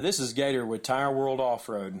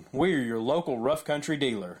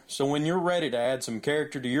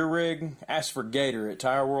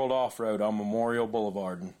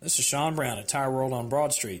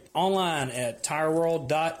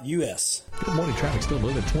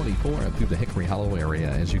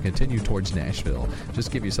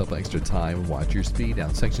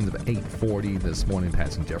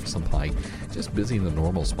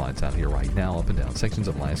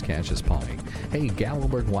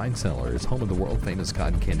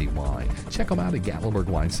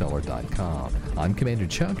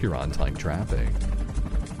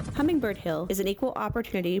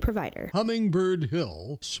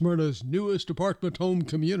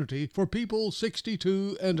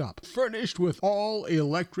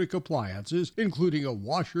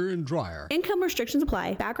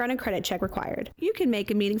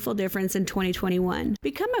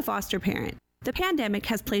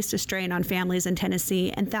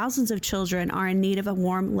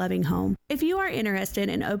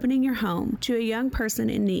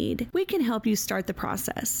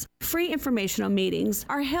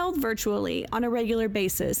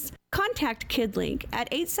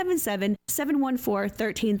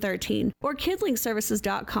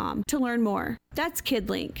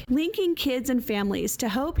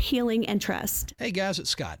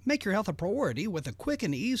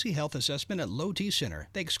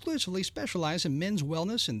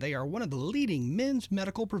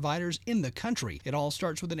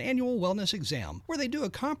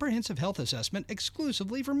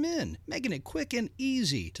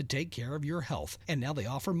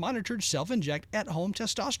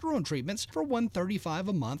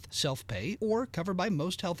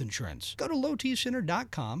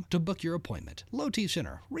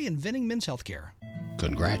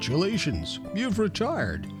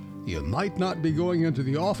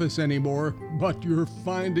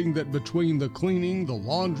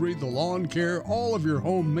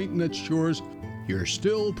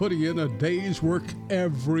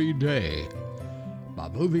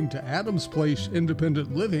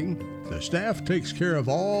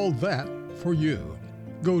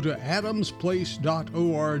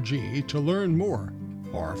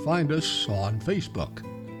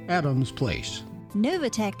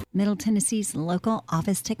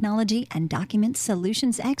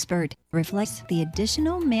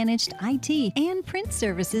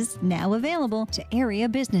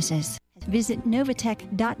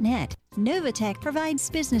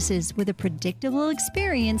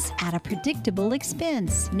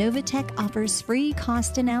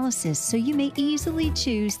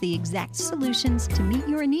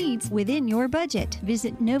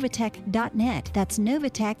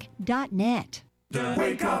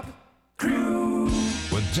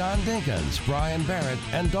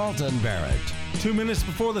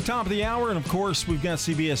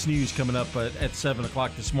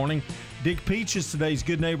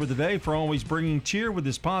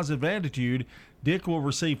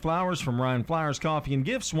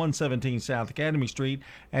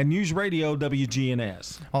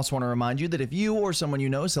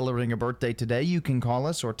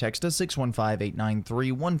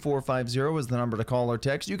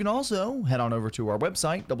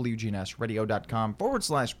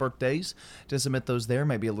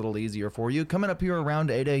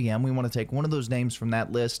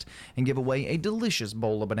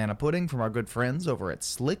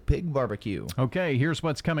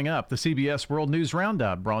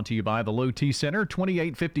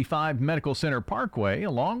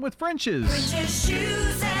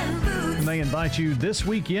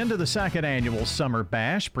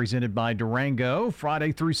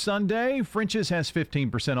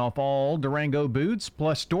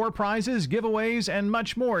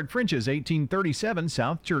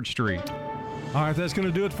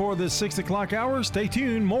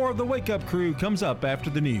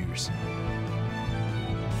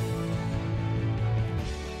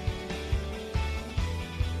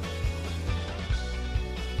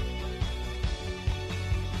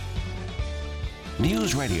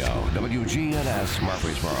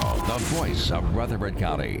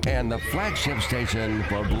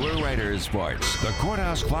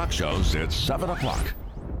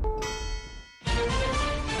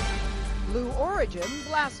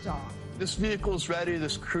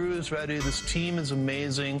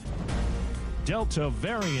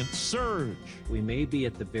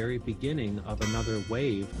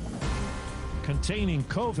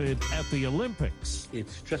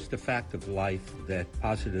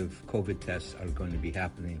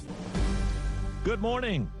 Good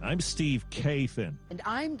morning. I'm Steve Kathan. And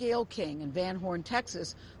I'm Gail King in Van Horn,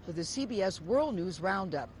 Texas, for the CBS World News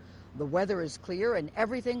Roundup. The weather is clear and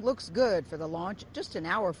everything looks good for the launch just an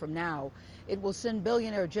hour from now. It will send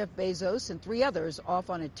billionaire Jeff Bezos and 3 others off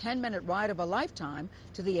on a 10-minute ride of a lifetime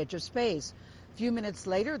to the edge of space. A few minutes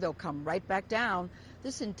later, they'll come right back down.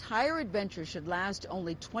 This entire adventure should last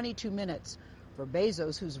only 22 minutes. For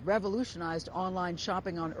Bezos, who's revolutionized online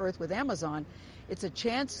shopping on Earth with Amazon, it's a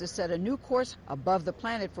chance to set a new course above the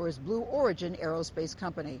planet for his Blue Origin aerospace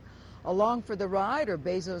company. Along for the ride are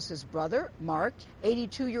Bezos' brother, Mark,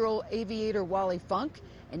 82-year-old aviator Wally Funk,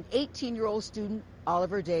 and 18-year-old student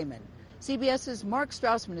Oliver Damon. CBS's Mark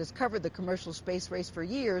Strausman has covered the commercial space race for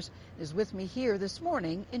years and is with me here this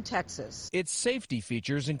morning in Texas. Its safety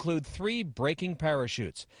features include 3 braking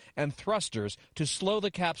parachutes and thrusters to slow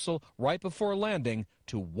the capsule right before landing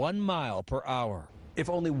to 1 mile per hour. If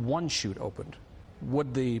only one chute opened,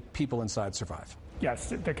 would the people inside survive?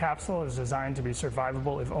 Yes, the capsule is designed to be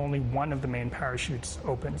survivable if only one of the main parachutes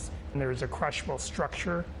opens. And there is a crushable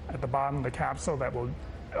structure at the bottom of the capsule that will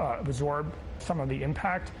absorb some of the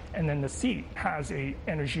impact, and then the seat has a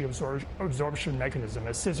energy absorption mechanism,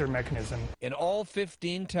 a scissor mechanism. In all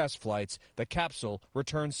 15 test flights, the capsule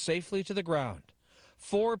returns safely to the ground.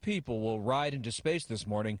 4 people will ride into space this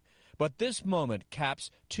morning, but this moment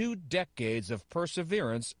caps 2 decades of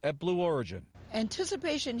perseverance at Blue Origin.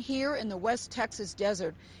 Anticipation here in the West Texas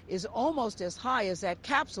desert is almost as high as that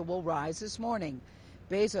capsule will rise this morning.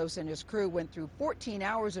 Bezos and his crew went through 14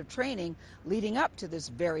 hours of training leading up to this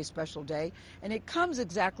very special day, and it comes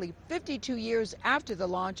exactly 52 years after the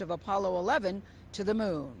launch of Apollo 11 to the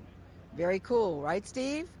moon. Very cool, right,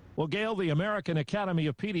 Steve? Well, Gail, the American Academy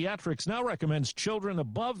of Pediatrics now recommends children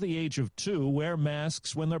above the age of 2 wear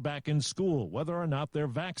masks when they're back in school, whether or not they're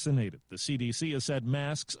vaccinated. The CDC has said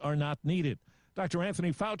masks are not needed. Dr.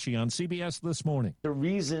 Anthony Fauci on CBS This Morning. The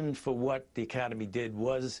reason for what the Academy did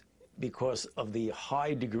was because of the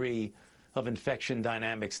high degree of infection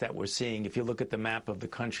dynamics that we're seeing. If you look at the map of the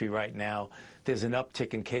country right now, there's an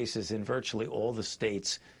uptick in cases in virtually all the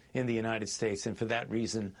states in the United States, and for that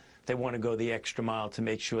reason, they want to go the extra mile to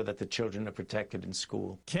make sure that the children are protected in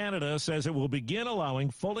school. Canada says it will begin allowing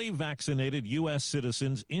fully vaccinated U.S.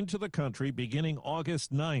 citizens into the country beginning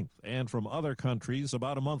August 9th, and from other countries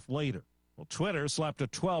about a month later. Well, Twitter slapped a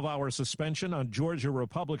 12-hour suspension on Georgia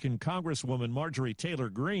Republican Congresswoman Marjorie Taylor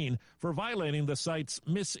Greene for violating the site's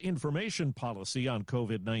misinformation policy on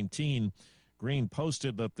COVID-19. Greene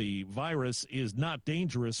posted that the virus is not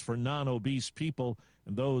dangerous for non-obese people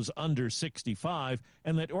and those under 65,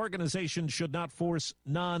 and that organizations should not force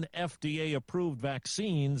non-FDA-approved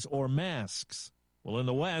vaccines or masks. Well, in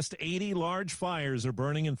the West, 80 large fires are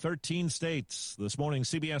burning in 13 states. This morning,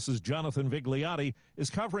 CBS's Jonathan Vigliotti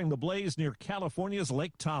is covering the blaze near California's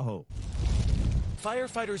Lake Tahoe.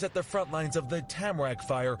 Firefighters at the front lines of the Tamarack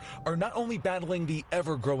Fire are not only battling the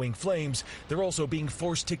ever-growing flames, they're also being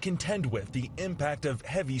forced to contend with the impact of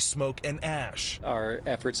heavy smoke and ash. Our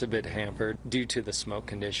efforts have been hampered due to the smoke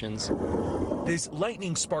conditions. This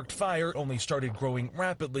lightning-sparked fire only started growing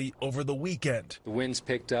rapidly over the weekend. The winds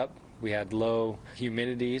picked up. We had low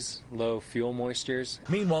humidities, low fuel moistures.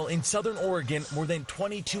 Meanwhile, in southern Oregon, more than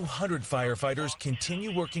 2,200 firefighters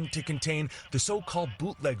continue working to contain the so-called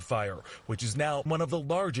bootleg fire, which is now one of the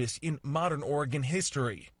largest in modern Oregon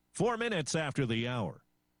history. 4 minutes after the hour.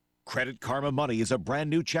 Credit Karma Money is a brand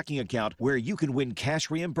new checking account where you can win cash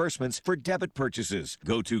reimbursements for debit purchases.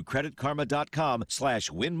 Go to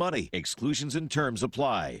creditkarma.com/winmoney. Exclusions and terms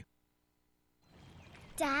apply.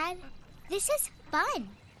 Dad, this is fun.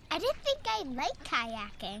 I didn't think I'd like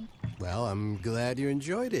kayaking. Well, I'm glad you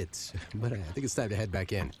enjoyed it, but I think it's time to head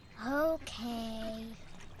back in. Okay.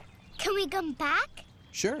 Can we come back?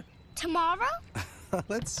 Sure. Tomorrow?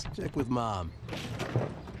 Let's check with Mom.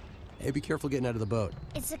 Hey, be careful getting out of the boat.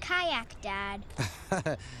 It's a kayak, Dad.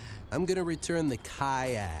 I'm gonna return the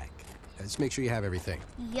kayak. Just make sure you have everything.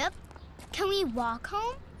 Yep. Can we walk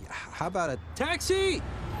home? How about a taxi?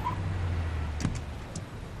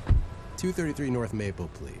 233 North Maple,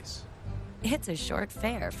 please. It's a short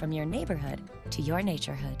fare from your neighborhood to your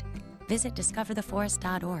naturehood. Visit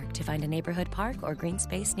discovertheforest.org to find a neighborhood park or green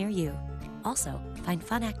space near you. Also, find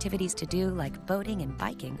fun activities to do like boating and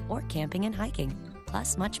biking or camping and hiking,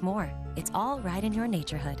 plus much more. It's all right in your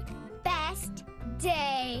naturehood. Best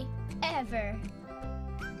day ever.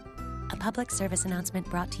 A public service announcement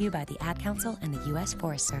brought to you by the Ad Council and the U.S.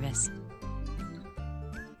 Forest Service.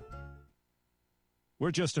 We're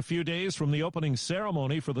just a few days from the opening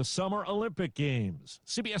ceremony for the Summer Olympic Games.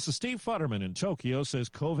 CBS's Steve Futterman in Tokyo says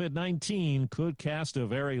COVID-19 could cast a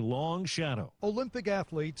very long shadow. Olympic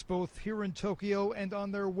athletes, both here in Tokyo and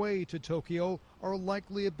on their way to Tokyo, are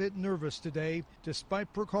likely a bit nervous today.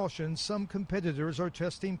 Despite precautions, some competitors are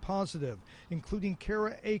testing positive, including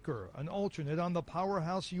Kara Aker, an alternate on the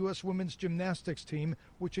powerhouse U.S. women's gymnastics team,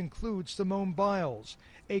 which includes Simone Biles.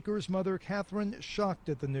 Aker's mother, Catherine, shocked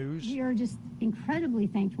at the news. We are just incredibly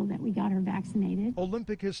thankful that we got her vaccinated.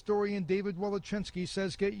 Olympic historian David Wolochensky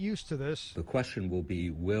says get used to this. The question will be,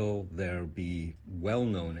 will there be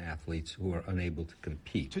well-known athletes who are unable to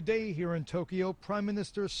compete? Today here in Tokyo, Prime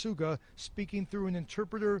Minister Suga, speaking through an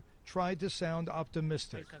interpreter, tried to sound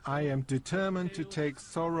optimistic. I am determined to take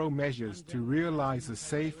thorough measures to realize a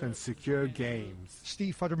safe and secure games.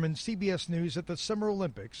 Steve Futterman, CBS News at the Summer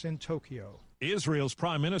Olympics in Tokyo. Israel's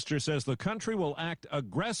prime minister says the country will act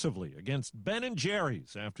aggressively against Ben &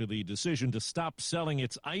 Jerry's after the decision to stop selling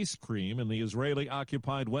its ice cream in the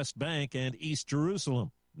Israeli-occupied West Bank and East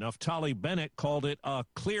Jerusalem. Naftali Bennett called it a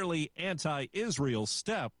clearly anti-Israel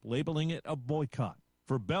step, labeling it a boycott.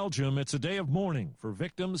 For Belgium, it's a day of mourning for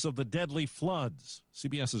victims of the deadly floods.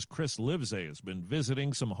 CBS's Chris Livesey has been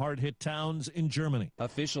visiting some hard-hit towns in Germany.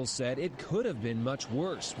 Officials said it could have been much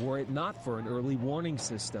worse were it not for an early warning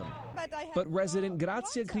system. But resident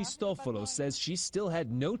Grazia Cristoforo says she still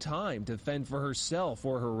had no time to fend for herself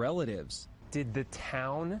or her relatives. Did the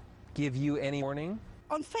town give you any warning?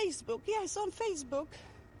 On Facebook, yes, on Facebook.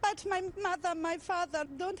 But my mother, my father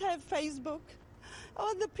don't have Facebook.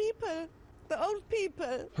 All the people. The old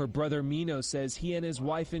people. Her brother Mino says he and his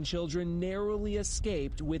wife and children narrowly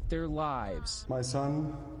escaped with their lives. My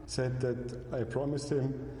son said that I promised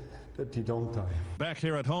him that he don't die. Back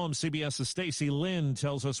here at home, CBS's Stacey Lynn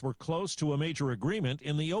tells us we're close to a major agreement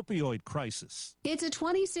in the opioid crisis. It's a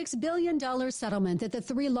 $26 billion settlement that the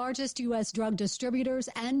three largest U.S. drug distributors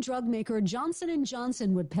and drug maker Johnson &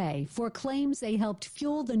 Johnson would pay for claims they helped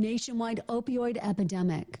fuel the nationwide opioid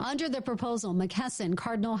epidemic. Under the proposal, McKesson,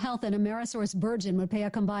 Cardinal Health, and AmerisourceBergen would pay a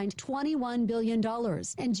combined $21 billion,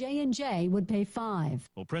 and J&J would pay $5 billion.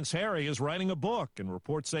 Well, Prince Harry is writing a book, and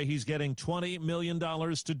reports say he's getting $20 million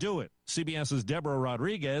to do it. CBS's Deborah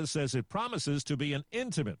Rodriguez says it promises to be an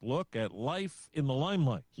intimate look at life in the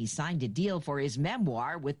limelight. He signed a deal for his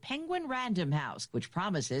memoir with Penguin Random House, which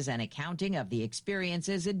promises an accounting of the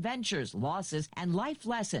experiences, adventures, losses, and life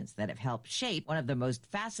lessons that have helped shape one of the most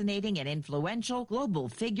fascinating and influential global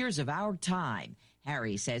figures of our time.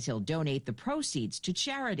 Harry says he'll donate the proceeds to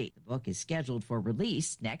charity. The book is scheduled for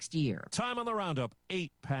release next year. Time on the roundup,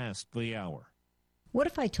 8 past the hour. What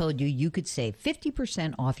if I told you you could save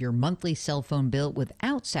 50% off your monthly cell phone bill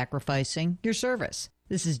without sacrificing your service?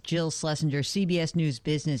 This is Jill Schlesinger, CBS News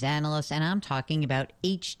business analyst, and I'm talking about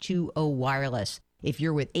H2O Wireless. If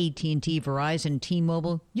you're with AT&T, Verizon,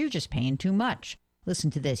 T-Mobile, you're just paying too much. Listen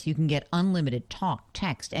to this. You can get unlimited talk,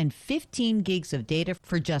 text, and 15 gigs of data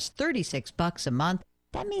for just $36 a month.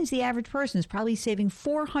 That means the average person is probably saving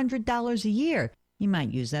 $400 a year. You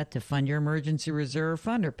might use that to fund your emergency reserve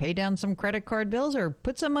fund or pay down some credit card bills or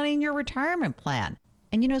put some money in your retirement plan.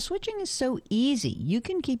 And you know, switching is so easy. You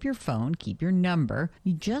can keep your phone, keep your number.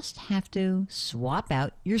 You just have to swap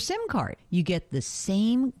out your SIM card. You get the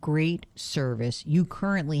same great service you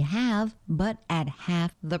currently have, but at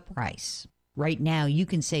half the price. Right now, you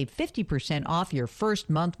can save 50% off your first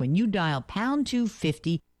month when you dial pound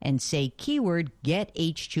 250 and say keyword get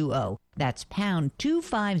H2O. That's pound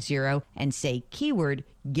 250 and say keyword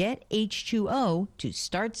get H2O to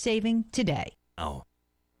start saving today. Oh.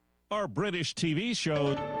 Our British TV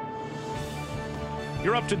show.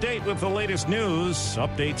 You're up to date with the latest news,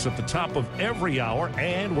 updates at the top of every hour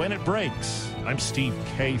and when it breaks. I'm Steve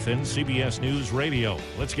Kathan, CBS News Radio.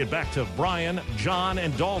 Let's get back to Brian, John,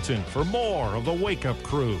 and Dalton for more of the Wake Up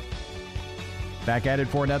Crew. Back at it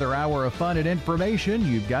for another hour of fun and information.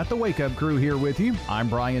 You've got the Wake Up Crew here with you. I'm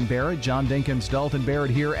Brian Barrett, John Dinkins, Dalton Barrett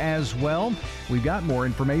here as well. We've got more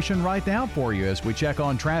information right now for you as we check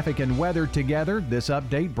on traffic and weather together. This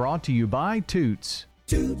update brought to you by Toots.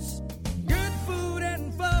 Toots, good food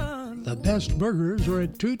and fun. The best burgers are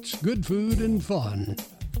at Toots Good Food and Fun.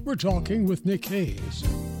 We're talking with Nick Hayes.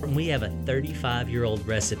 We have a 35-year-old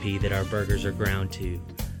recipe that our burgers are ground to.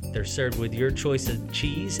 They're served with your choice of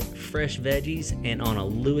cheese, fresh veggies, and on a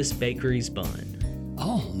Lewis Bakery's bun.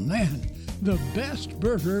 Oh, man, the best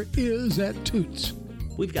burger is at Toots.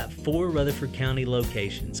 We've got 4 Rutherford County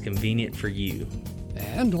locations convenient for you.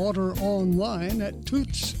 And order online at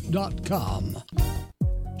toots.com.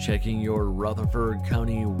 Checking your Rutherford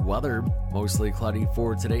County weather. Mostly cloudy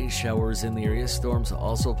for today. Showers in the area. Storms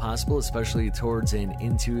also possible, especially towards and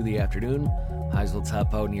into the afternoon. Highs will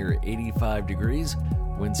top out near 85 degrees.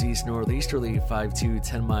 Winds east-northeasterly 5 to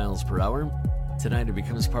 10 miles per hour. Tonight it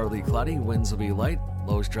becomes partly cloudy. Winds will be light.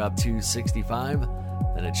 Lows drop to 65.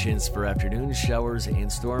 Then a chance for afternoon showers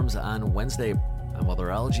and storms on Wednesday. I'm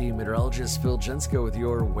weatherology meteorologist Phil Jensko with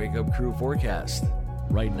your Wake Up Crew forecast.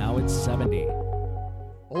 Right now it's 70.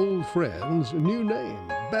 Old friends, new name,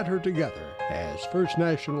 better together, as First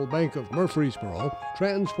National Bank of Murfreesboro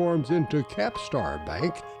transforms into Capstar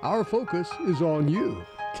Bank. Our focus is on you.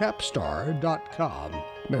 Capstar.com.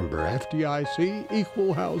 Member FDIC,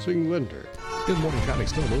 equal housing lender. Good morning. Traffic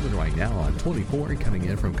still moving right now on 24 coming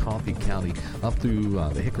in from Coffee County up through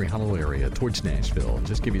the Hickory Hollow area towards Nashville.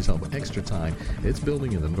 Just give yourself extra time. It's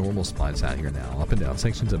building in the normal spots out here now, up and down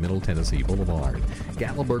sections of Middle Tennessee Boulevard.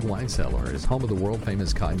 Gatlinburg Wine Cellar is home of the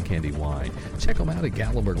world-famous cotton candy wine. Check them out at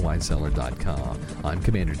GatlinburgWineCellar.com. I'm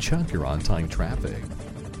Commander Chuck. You're on-time traffic.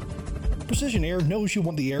 Precision Air knows you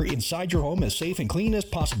want the air inside your home as safe and clean as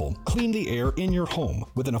possible. Clean the air in your home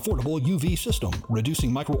with an affordable UV system,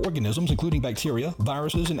 reducing microorganisms including bacteria,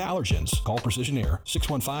 viruses, and allergens. Call Precision Air,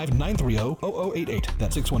 615-930-0088.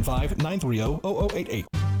 That's 615-930-0088.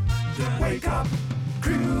 The Wake Up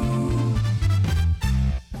Crew.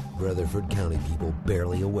 Rutherford County people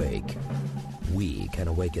barely awake. We can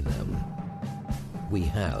awaken them. We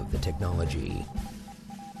have the technology.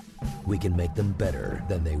 We can make them better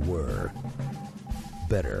than they were.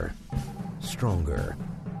 Better, stronger,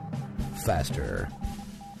 faster.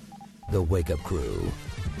 The Wake Up Crew.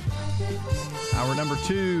 Hour number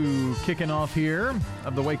 2 kicking off here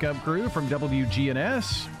of the Wake Up Crew from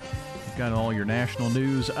WGNS. We've got all your national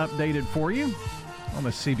news updated for you on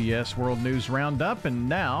the CBS World News Roundup. And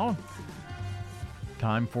now,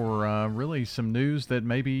 time for really some news that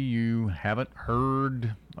maybe you haven't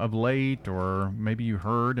heard of late, or maybe you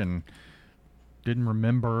heard and didn't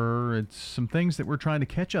remember. It's some things that we're trying to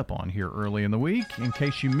catch up on here early in the week, in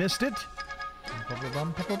case you missed it.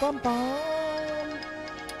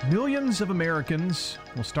 Millions of Americans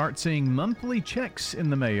will start seeing monthly checks in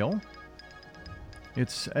the mail.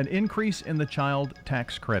 It's an increase in the child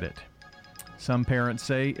tax credit. Some parents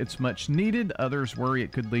say it's much needed. Others worry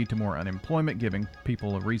it could lead to more unemployment, giving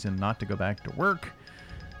people a reason not to go back to work.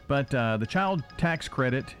 But the child tax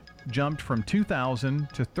credit jumped from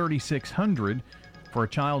 $2,000 to $3,600 for a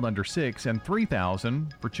child under 6 and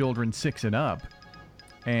 $3,000 for children 6 and up.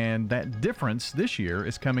 And that difference this year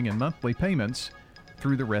is coming in monthly payments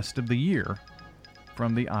through the rest of the year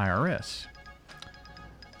from the IRS.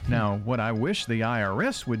 Now, what I wish the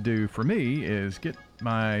IRS would do for me is get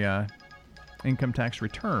my income tax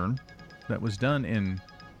return that was done in,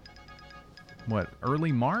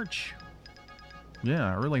 early March?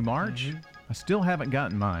 Yeah, early March. Mm-hmm. I still haven't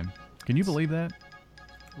gotten mine. Can you believe that?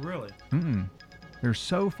 Really? Mm-mm. They're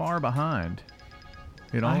so far behind.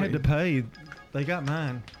 I had to pay. They got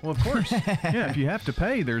mine. Well, of course. Yeah, if you have to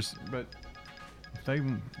pay, that I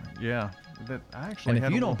actually. And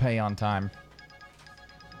if you don't pay on time,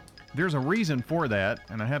 there's a reason for that,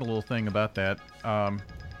 and I had a little thing about that.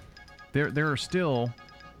 There are still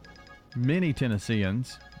many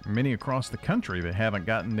Tennesseans, many across the country, that haven't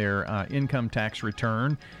gotten their income tax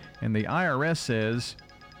return. And the IRS says,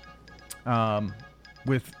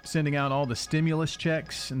 with sending out all the stimulus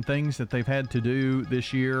checks and things that they've had to do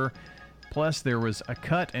this year, plus there was a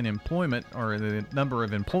cut in employment or the number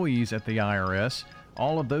of employees at the IRS,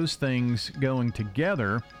 all of those things going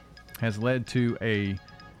together has led to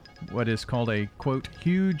what is called a, quote,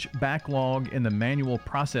 huge backlog in the manual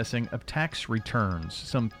processing of tax returns.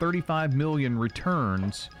 Some 35 million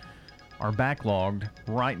returns are backlogged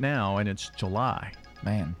right now, and it's July.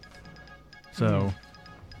 Man. So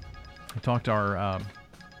I talked to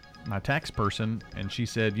my tax person, and she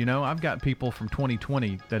said, I've got people from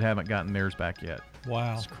 2020 that haven't gotten theirs back yet.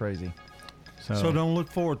 Wow. That's crazy. So don't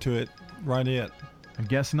look forward to it right yet. I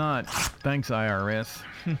guess not. Thanks, IRS.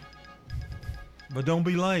 But don't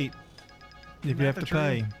be late if you have to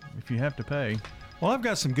pay. If you have to pay. Well, I've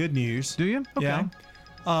got some good news. Do you? Okay. Yeah.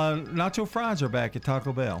 Nacho fries are back at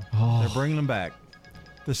Taco Bell. Oh. They're bringing them back.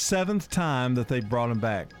 The 7th time that they brought them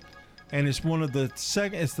back. And it's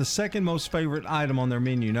it's the second most favorite item on their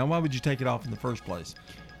menu. Now, why would you take it off in the first place?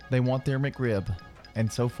 They want their McRib.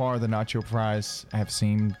 And so far, the nacho fries have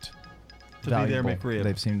seemed to valuable. Be their McRib.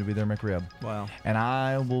 They've seemed to be their McRib. Wow. And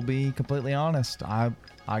I will be completely honest. I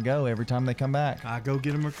go every time they come back. I go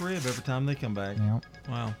get a McRib every time they come back. Yep.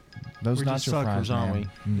 Wow. Those We're nacho just suckers, fries, aren't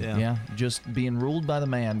man. we? Yeah. Just being ruled by the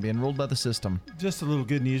man, being ruled by the system. Just a little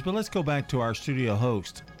good news, but let's go back to our studio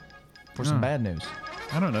host. For some bad news.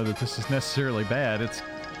 I don't know that this is necessarily bad.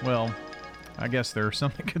 I guess there are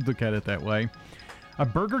some that could look at it that way. A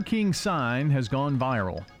Burger King sign has gone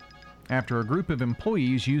viral after a group of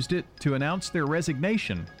employees used it to announce their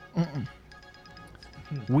resignation.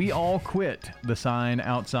 "We all quit," the sign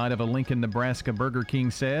outside of a Lincoln, Nebraska Burger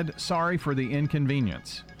King said. "Sorry for the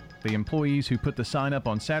inconvenience." The employees who put the sign up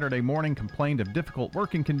on Saturday morning complained of difficult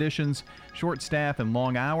working conditions, short staff, and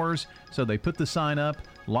long hours, so they put the sign up,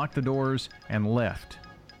 locked the doors, and left.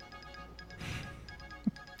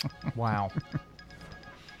 Wow.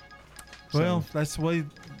 Well, that's the way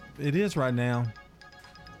it is right now.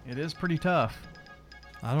 It is pretty tough.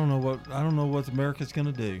 I don't know what America's going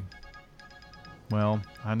to do. Well,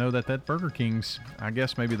 I know that Burger King's, I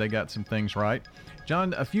guess maybe they got some things right.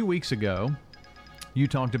 John, a few weeks ago, you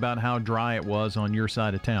talked about how dry it was on your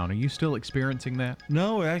side of town. Are you still experiencing that?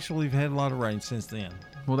 No, actually, we've had a lot of rain since then.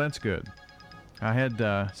 Well, that's good. I had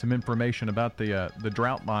some information about the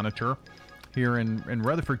drought monitor here in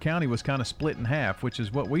Rutherford County was kind of split in half, which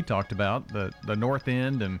is what we talked about. The north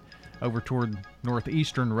end and over toward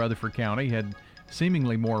northeastern Rutherford County had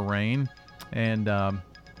seemingly more rain, and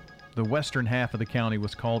the western half of the county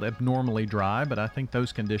was called abnormally dry, but I think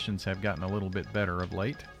those conditions have gotten a little bit better of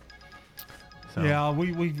late. So. Yeah,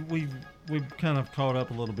 we've kind of caught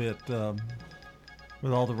up a little bit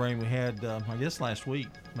with all the rain we had, I guess last week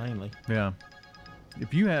mainly. Yeah.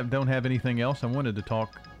 If you don't have anything else, I wanted to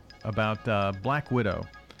talk about Black Widow.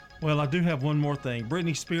 Well, I do have one more thing.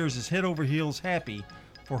 Britney Spears is head over heels happy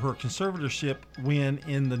for her conservatorship win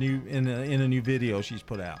in a new video she's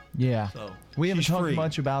put out. Yeah. So we haven't talked free.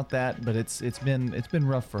 much about that, but it's been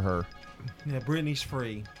rough for her. Yeah, Britney's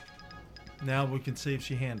free. Now we can see if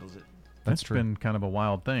she handles it. That's been kind of a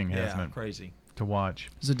wild thing, hasn't it? Crazy to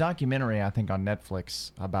watch. There's a documentary, I think, on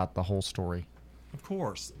Netflix about the whole story. Of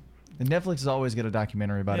course. And Netflix has always got a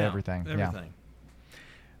documentary about everything. Everything.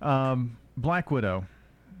 Yeah. Black Widow,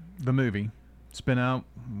 the movie, it's been out,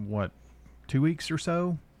 2 weeks or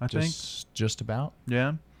so, I think? Just about.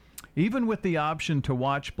 Yeah. Even with the option to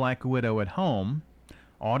watch Black Widow at home,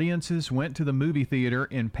 audiences went to the movie theater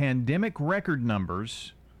in pandemic record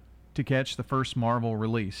numbers to catch the first Marvel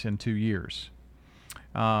release in 2 years.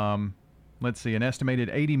 Let's see, an estimated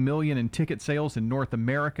 80 million in ticket sales in North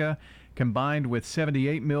America, combined with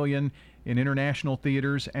 78 million in international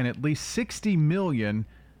theaters and at least 60 million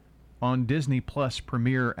on Disney Plus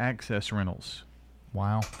Premier Access rentals.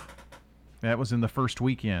 Wow. That was in the first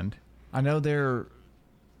weekend. I know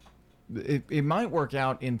it might work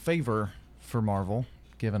out in favor for Marvel,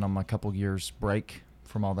 giving them a couple years break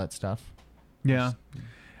from all that stuff. Yeah.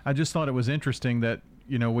 I just thought it was interesting that,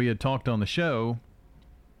 we had talked on the show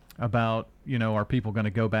about, are people going to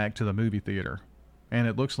go back to the movie theater? And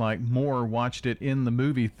it looks like more watched it in the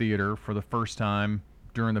movie theater for the first time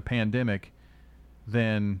during the pandemic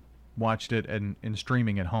than watched it in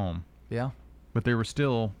streaming at home. Yeah. But there was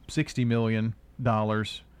still $60 million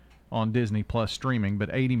on Disney Plus streaming, but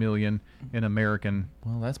 $80 million in American.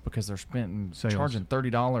 Well, that's because they're sales. charging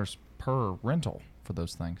 $30 per rental for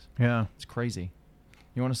those things. Yeah. It's crazy.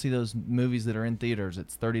 You want to see those movies that are in theaters,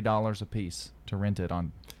 it's $30 a piece to rent it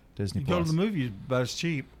on Disney Plus. Go to the movies, but it's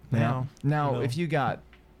cheap now. Now, if you got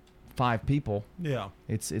 5 people, yeah,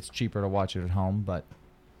 it's cheaper to watch it at home, but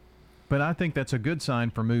I think that's a good sign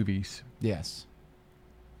for movies. Yes.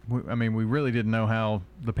 We really didn't know how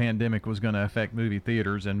the pandemic was going to affect movie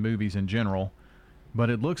theaters and movies in general, but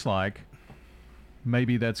it looks like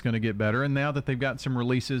maybe that's going to get better. And now that they've got some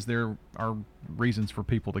releases, there are reasons for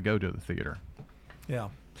people to go to the theater. Yeah.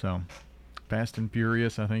 So, Fast and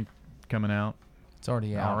Furious, I think, coming out. It's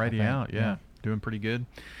already out. Yeah. Doing pretty good.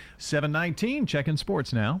 7:19, checking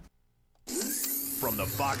sports now. From the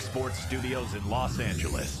Fox Sports Studios in Los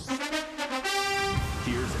Angeles,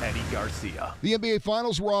 here's Eddie Garcia. The NBA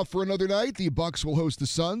Finals were off for another night. The Bucks will host the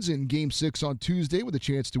Suns in Game 6 on Tuesday with a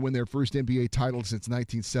chance to win their first NBA title since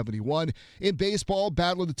 1971. In baseball,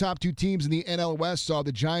 battle of the top 2 teams in the NL West saw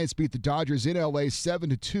the Giants beat the Dodgers in L.A.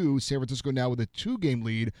 7-2. San Francisco now with a 2-game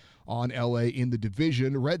lead on L.A. in the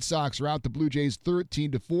division. Red Sox rout the Blue Jays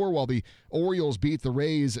 13-4, while the Orioles beat the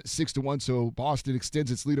Rays 6-1. So Boston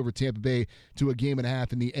extends its lead over Tampa Bay to a 1.5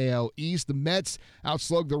 games in the AL East. The Mets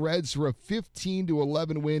outslugged the Reds for a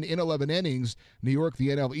 15-11 win in 11 innings. New York, the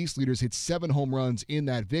NL East leaders, hit 7 home runs in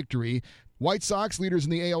that victory. White Sox, leaders in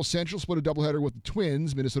the AL Central, split a doubleheader with the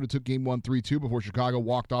Twins. Minnesota took Game 1 3-2 before Chicago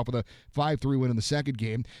walked off with a 5-3 win in the second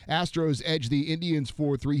game. Astros edged the Indians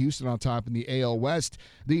 4-3. Houston on top in the AL West.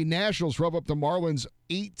 The Nationals rub up the Marlins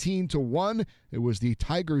 18-1. It was the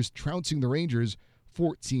Tigers trouncing the Rangers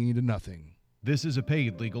 14-0. This is a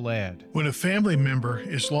paid legal ad. When a family member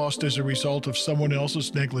is lost as a result of someone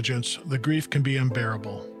else's negligence, the grief can be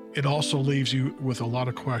unbearable. It also leaves you with a lot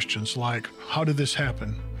of questions like, how did this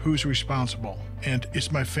happen? Who's responsible? And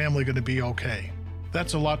is my family going to be okay?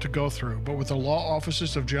 That's a lot to go through, but with the law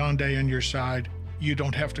offices of John Day on your side, you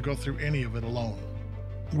don't have to go through any of it alone.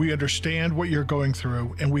 We understand what you're going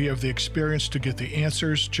through, and we have the experience to get the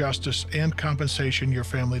answers, justice, and compensation your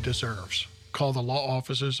family deserves. Call the law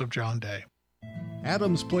offices of John Day.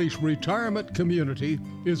 Adams Place Retirement Community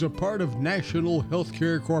is a part of National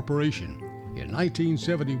Healthcare Corporation. In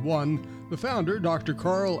 1971, the founder, Dr.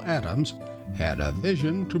 Carl Adams, had a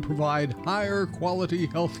vision to provide higher quality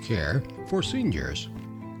health care for seniors.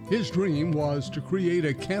 His dream was to create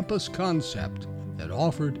a campus concept that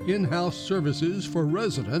offered in-house services for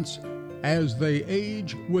residents as they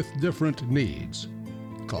age with different needs.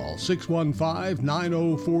 Call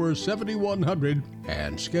 615-904-7100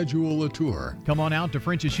 and schedule a tour. Come on out to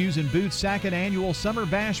French's Shoes and Boots Second Annual Summer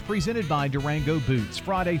Bash presented by Durango Boots,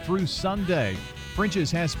 Friday through Sunday.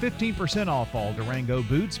 French's has 15% off all Durango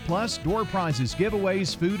boots, plus door prizes,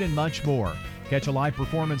 giveaways, food, and much more. Catch a live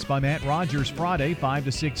performance by Matt Rogers Friday 5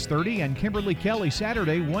 to 6:30 and Kimberly Kelly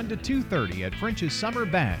Saturday 1 to 2:30 at French's Summer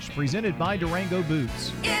Bash presented by Durango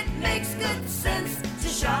Boots. It makes good sense to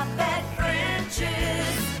shop at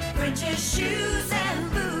French's. French's Shoes and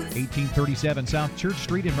Boots. 1837 South Church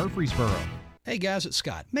Street in Murfreesboro. Hey guys, it's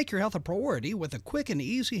Scott. Make your health a priority with a quick and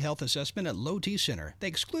easy health assessment at Low T Center. They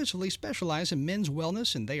exclusively specialize in men's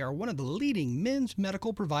wellness, and they are one of the leading men's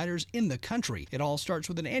medical providers in the country. It all starts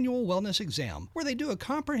with an annual wellness exam, where they do a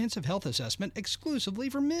comprehensive health assessment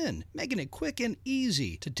exclusively for men, making it quick and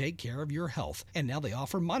easy to take care of your health. And now they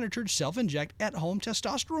offer monitored self-inject at-home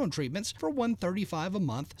testosterone treatments for $135 a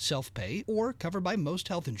month, self-pay, or covered by most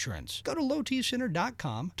health insurance. Go to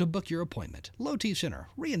lowtcenter.com to book your appointment. Low T Center,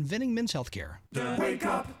 reinventing men's healthcare. The Wake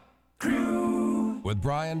Up Crew. With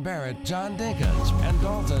Brian Barrett, John Dinkins, and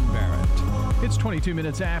Dalton Barrett. It's 22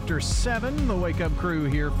 minutes after 7. The Wake Up Crew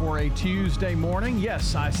here for a Tuesday morning.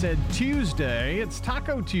 Yes, I said Tuesday. It's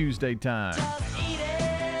Taco Tuesday time. Just eat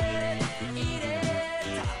it.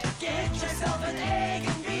 Get yourself an egg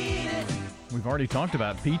and beat it. We've already talked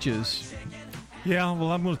about peaches. Yeah,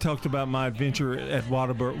 well, I'm going to talk about my adventure at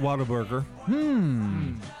Whataburger.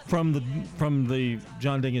 From the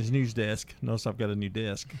John Dinkins news desk. Notice I've got a new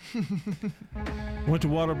desk. Went to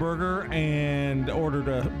Whataburger and ordered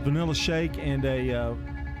a vanilla shake and a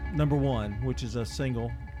number one, which is a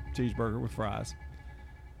single cheeseburger with fries.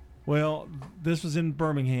 Well, this was in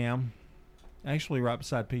Birmingham, actually right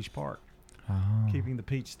beside Peach Park, keeping the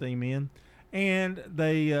peach theme in. And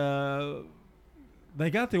they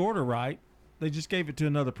got the order right. They just gave it to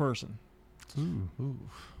another person. Ooh.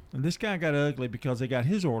 And this guy got ugly because they got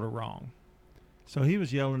his order wrong. So he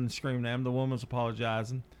was yelling and screaming at him. The woman was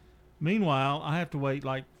apologizing. Meanwhile, I have to wait.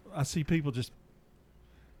 Like, I see people just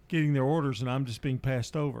getting their orders, and I'm just being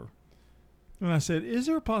passed over. And I said, is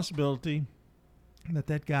there a possibility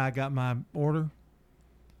that guy got my order?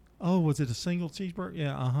 Oh, was it a single cheeseburger?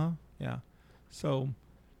 Yeah, yeah. So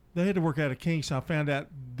they had to work out a kink, so I found out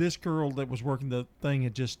this girl that was working the thing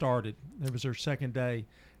had just started. It was her second day,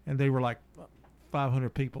 and they were like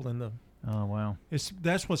 500 people in the... Oh, wow.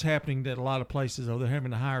 That's what's happening at a lot of places, though. They're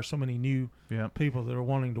having to hire so many new people that are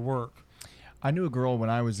wanting to work. I knew a girl when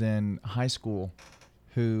I was in high school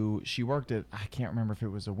who she worked at, I can't remember if it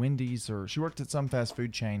was a Wendy's or she worked at some fast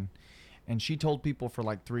food chain, and she told people for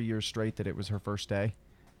like 3 years straight that it was her first day.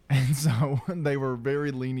 And so they were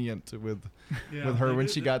very lenient with her when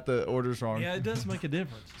she got the orders wrong. Yeah, it does make a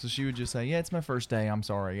difference. So she would just say, yeah, it's my first day. I'm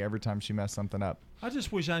sorry. Every time she messed something up. I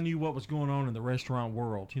just wish I knew what was going on in the restaurant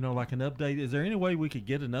world. You know, like an update. Is there any way we could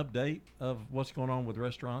get an update of what's going on with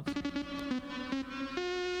restaurants?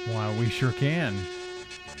 Why, we sure can.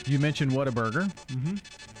 You mentioned Whataburger. Mm-hmm.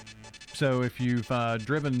 So if you've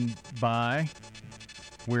driven by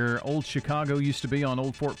where Old Chicago used to be on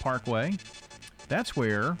Old Fort Parkway, that's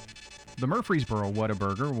where the Murfreesboro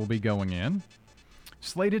Whataburger will be going in.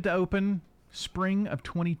 Slated to open spring of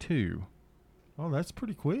 22. Oh, that's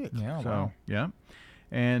pretty quick. Yeah, so, wow. Yeah.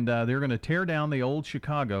 And they're going to tear down the old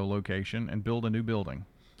Chicago location and build a new building.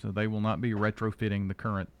 So they will not be retrofitting the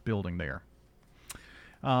current building there.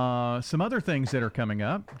 Some other things that are coming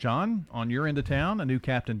up. John, on your end of town, a new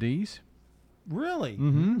Captain D's. Really?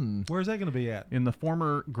 Mm-hmm. Where's that going to be at? In the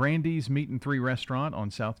former Grandy's Meat and 3 restaurant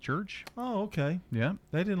on South Church. Oh, okay. Yeah.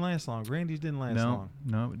 That didn't last long. Grandy's didn't last long.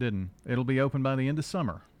 No, it didn't. It'll be open by the end of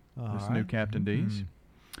summer. This new Captain D's.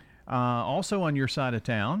 Also on your side of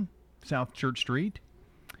town, South Church Street,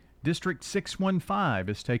 District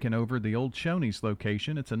 615 has taken over the old Shoney's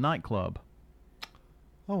location. It's a nightclub.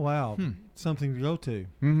 Oh, wow. Something to go to.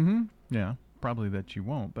 Mm-hmm. Yeah, probably that you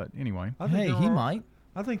won't, but anyway. Hey, he might.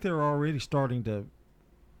 I think they're already starting to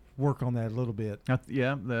work on that a little bit.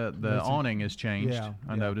 Yeah, the awning has changed. Yeah,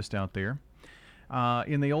 I noticed out there.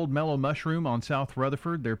 In the old Mellow Mushroom on South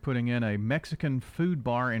Rutherford, they're putting in a Mexican food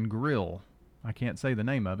bar and grill. I can't say the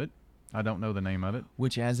name of it. I don't know the name of it.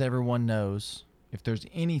 Which, as everyone knows, if there's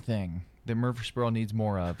anything that Murfreesboro needs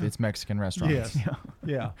more of, it's Mexican restaurants. Yes.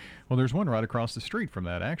 Yeah. Well, there's one right across the street from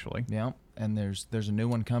that, actually. Yeah, and there's a new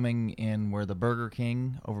one coming in where the Burger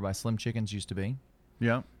King over by Slim Chickens used to be.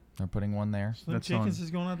 Yeah. They're putting one there. Slim Chickens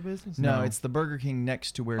is going out of business? No, it's the Burger King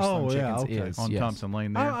next to where Slim Chickens is. On Thompson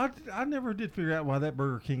Lane there. I never did figure out why that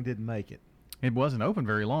Burger King didn't make it. It wasn't open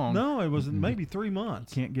very long. No, it wasn't. Maybe 3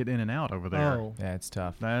 months. Can't get in and out over there. Oh. Yeah, it's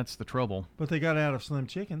tough. That's the trouble. But they got out of Slim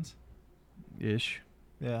Chickens. Ish.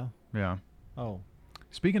 Yeah. Yeah. Oh.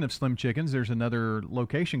 Speaking of Slim Chickens, there's another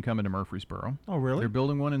location coming to Murfreesboro. Oh, really? They're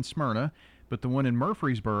building one in Smyrna, but the one in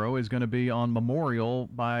Murfreesboro is going to be on Memorial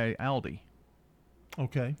by Aldi.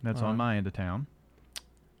 Okay. That's All on right. my end of town.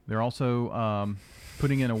 They're also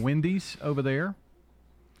putting in a Wendy's over there.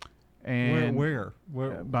 And Where?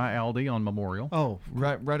 By Aldi on Memorial. Oh,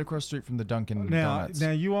 right across the street from the Dunkin' now, Donuts.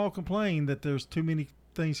 Now, you all complain that there's too many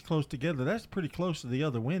things close together. That's pretty close to the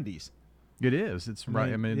other Wendy's. It is. It's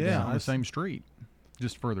right. I mean, it's yeah, on the same street,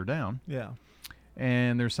 just further down. Yeah.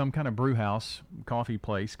 And there's some kind of brew house coffee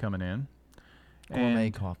place coming in. Gourmet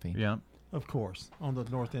coffee. Yeah. Of course, on the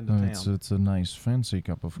north end of town. It's a nice fancy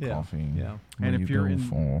cup of Yeah, coffee. yeah. And What if do you you're go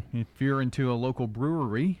for? if you're into a local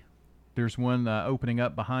brewery, there's one opening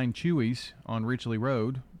up behind Chewy's on Ridgely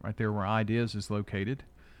Road, right there where Ideas is located.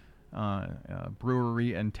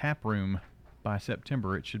 Brewery and tap room. By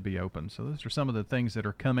September, it should be open. So those are some of the things that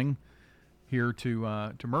are coming here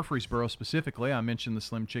to Murfreesboro specifically. I mentioned the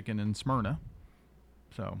Slim Chicken in Smyrna.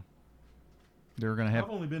 So they're going to have.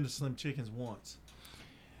 I've only been to Slim Chickens once.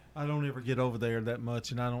 I don't ever get over there that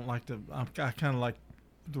much, and I don't like to. I kind of like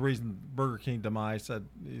the reason Burger King demise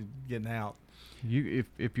getting out.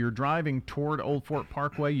 If you're driving toward Old Fort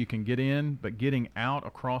Parkway, you can get in, but getting out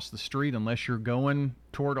across the street, unless you're going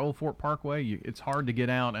toward Old Fort Parkway, it's hard to get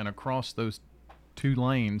out and across those 2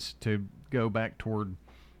 lanes to go back toward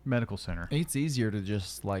Medical Center. It's easier to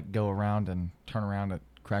just like go around and turn around at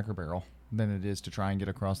Cracker Barrel than it is to try and get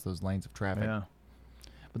across those lanes of traffic. Yeah.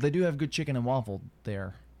 But they do have good chicken and waffle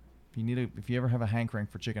there. If you ever have a hankering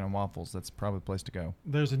for chicken and waffles, that's probably the place to go.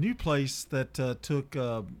 There's a new place that took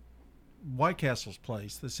White Castle's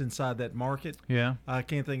place that's inside that market. Yeah. I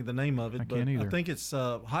can't think of the name of it, but can't either. I think it's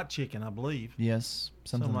Hot Chicken, I believe. Yes,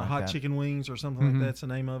 something like Hot that. Chicken Wings or something like that's the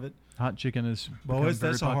name of it. Hot Chicken is Boy,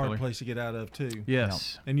 that's a popular. hard place to get out of, too.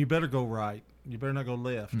 Yes. And you better go right. You better not go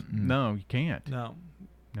left. No, you can't. No.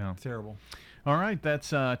 No. Terrible. All right,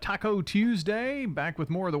 that's Taco Tuesday. Back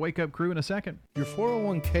with more of the Wake Up Crew in a second. Your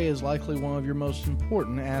 401k is likely one of your most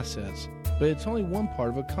important assets, but it's only one part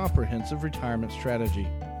of a comprehensive retirement strategy.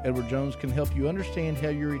 Edward Jones can help you understand how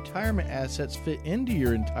your retirement assets fit into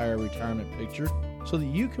your entire retirement picture so that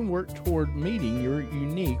you can work toward meeting your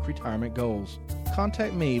unique retirement goals.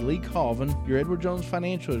 Contact me, Lee Colvin, your Edward Jones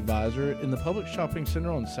financial advisor in the Public Shopping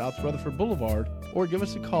Center on South Rutherford Boulevard, or give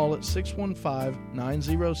us a call at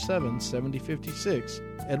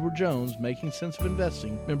 615-907-7056. Edward Jones, Making Sense of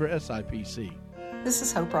Investing, member SIPC. This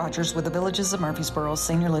is Hope Rogers with the Villages of Murfreesboro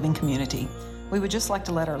Senior Living Community. We would just like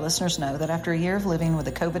to let our listeners know that after a year of living with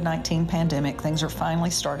the COVID-19 pandemic, things are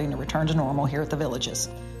finally starting to return to normal here at the Villages.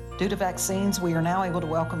 Due to vaccines, we are now able to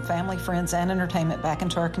welcome family, friends, and entertainment back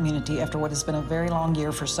into our community after what has been a very long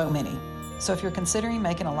year for so many. So if you're considering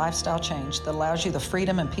making a lifestyle change that allows you the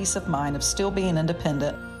freedom and peace of mind of still being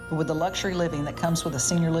independent, but with the luxury living that comes with a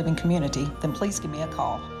senior living community, then please give me a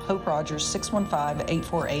call. Hope Rogers,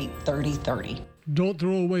 615-848-3030. Don't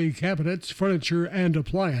throw away cabinets, furniture, and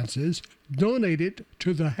appliances. Donate it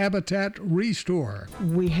to the Habitat Restore.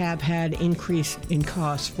 We have had increase in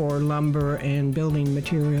costs for lumber and building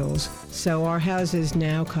materials, so our houses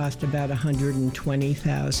now cost about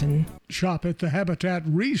 $120,000. Shop at the Habitat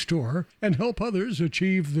Restore and help others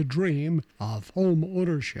achieve the dream of home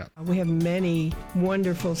ownership. We have many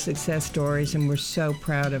wonderful success stories, and we're so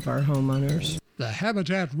proud of our homeowners. The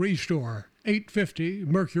Habitat Restore, 850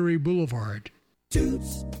 Mercury Boulevard.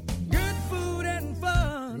 Toots, good food and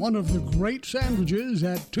fun. One of the great sandwiches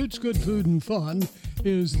at Toots Good Food and Fun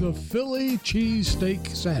is the Philly cheesesteak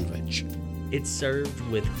sandwich. It's served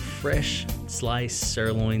with fresh sliced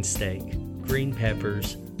sirloin steak, green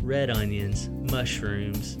peppers, red onions,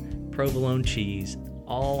 mushrooms, provolone cheese,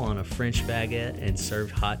 all on a French baguette and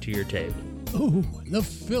served hot to your table. Oh, the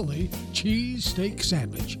Philly cheesesteak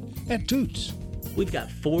sandwich at Toots. We've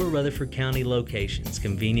got 4 Rutherford County locations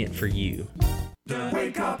convenient for you. The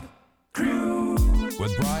Wake Up Crew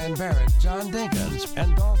with Brian Barrett, John Dinkins,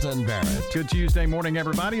 and Dalton Barrett. Good Tuesday morning,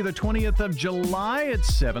 everybody. The 20th of July at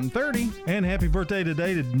 7:30. And happy birthday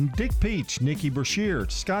today to Dick Peach, Nikki Brashear,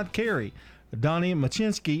 Scott Carey, Donnie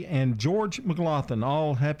Machinsky, and George McLaughlin.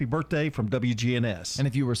 All happy birthday from WGNS. And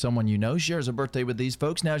if you or someone you know shares a birthday with these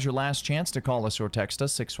folks, now's your last chance to call us or text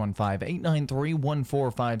us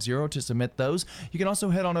 615-893-1450 to submit those. You can also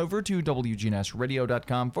head on over to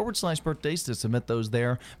WGNSradio.com/birthdays to submit those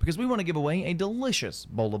there, because we want to give away a delicious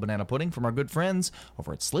bowl of banana pudding from our good friends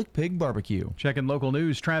over at Slick Pig Barbecue. Checking local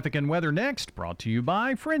news, traffic, and weather next, brought to you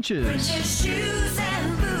by French's. French's Shoes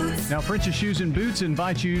and Boots. Now, French's Shoes and Boots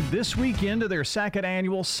invite you this weekend to their second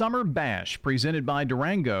annual Summer Bash, presented by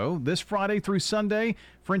Durango. This Friday through Sunday,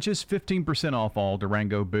 French's 15% off all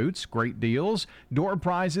Durango boots. Great deals, door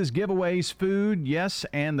prizes, giveaways, food, yes,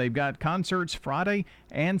 and they've got concerts Friday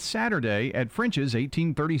and Saturday at French's,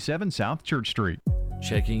 1837 South Church Street.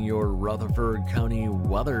 Checking your Rutherford County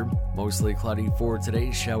weather. Mostly cloudy for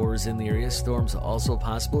today. Showers in the area. Storms also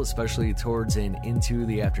possible, especially towards and into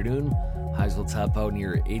the afternoon. Highs will top out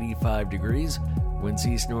near 85 degrees. Winds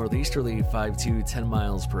east-northeasterly 5 to 10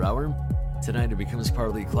 miles per hour. Tonight it becomes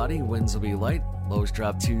partly cloudy. Winds will be light. Lows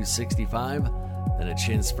drop to 65. Then a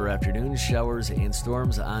chance for afternoon showers and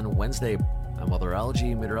storms on Wednesday. I'm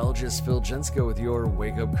weatherology meteorologist Phil Jensko with your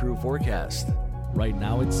Wake Up Crew forecast. Right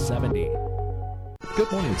now it's 70. Good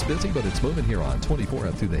morning. It's busy, but it's moving here on 24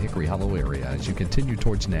 up through the Hickory Hollow area as you continue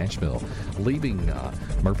towards Nashville, leaving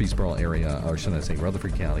Murfreesboro area, or should I say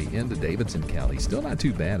Rutherford County, into Davidson County. Still not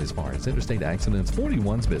too bad as far as interstate accidents.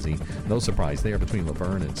 41's busy. No surprise there between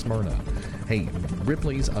Laverne and Smyrna. Hey,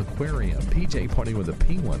 Ripley's Aquarium. PJ Party with the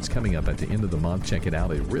Penguins coming up at the end of the month. Check it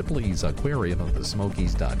out at Ripley's Aquarium of the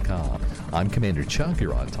Smokies.com. I'm Commander Chuck.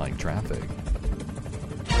 You're on time traffic.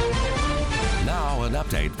 Now an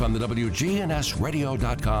update from the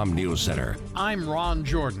WGNSradio.com News Center. I'm Ron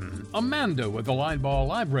Jordan. Amanda with the Linebaugh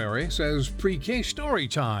Library says Pre-K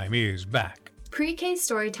Storytime is back. Pre-K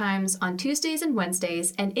Storytimes on Tuesdays and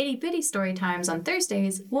Wednesdays and Itty Bitty Storytimes on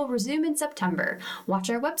Thursdays will resume in September. Watch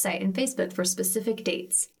our website and Facebook for specific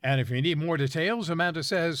dates. And if you need more details, Amanda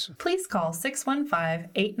says, please call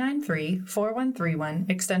 615-893-4131,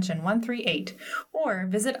 extension 138, or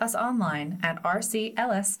visit us online at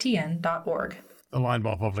rclstn.org. The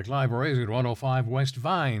Linebaugh Public Library is at 105 West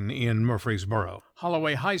Vine in Murfreesboro.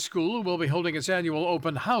 Holloway High School will be holding its annual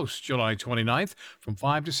open house July 29th from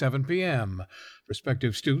 5 to 7 p.m.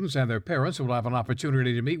 Prospective students and their parents will have an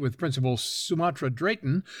opportunity to meet with Principal Sumatra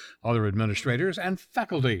Drayton, other administrators, and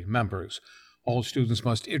faculty members. All students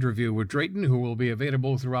must interview with Drayton, who will be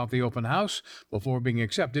available throughout the open house before being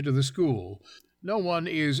accepted to the school. No one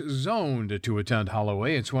is zoned to attend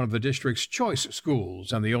Holloway. It's one of the district's choice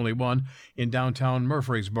schools and the only one in downtown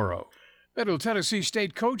Murfreesboro. Middle Tennessee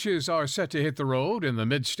State coaches are set to hit the road in the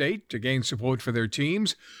Mid-State to gain support for their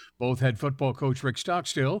teams. Both head football coach Rick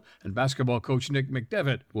Stockstill and basketball coach Nick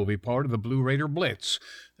McDevitt will be part of the Blue Raider Blitz.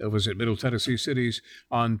 They'll visit Middle Tennessee cities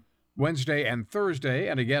on Wednesday and Thursday,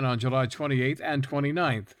 and again on July 28th and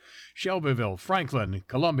 29th. Shelbyville, Franklin,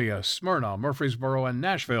 Columbia, Smyrna, Murfreesboro, and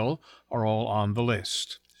Nashville are all on the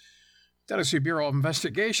list. Tennessee Bureau of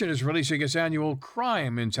Investigation is releasing its annual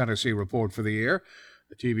Crime in Tennessee report for the year.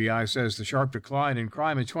 The TBI says the sharp decline in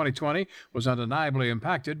crime in 2020 was undeniably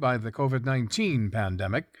impacted by the COVID-19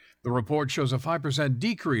 pandemic. The report shows a 5%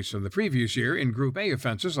 decrease from the previous year in Group A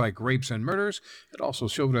offenses like rapes and murders. It also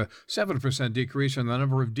showed a 7% decrease in the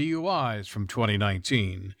number of DUIs from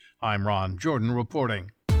 2019. I'm Ron Jordan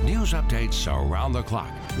reporting. News updates around the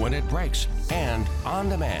clock, when it breaks, and on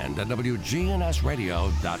demand at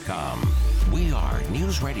WGNSradio.com. We are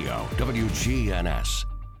News Radio WGNS.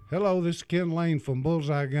 Hello, this is Ken Lane from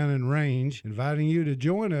Bullseye Gun and Range, inviting you to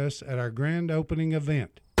join us at our grand opening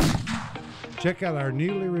event. Check out our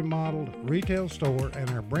newly remodeled retail store and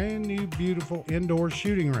our brand new beautiful indoor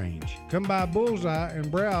shooting range. Come by Bullseye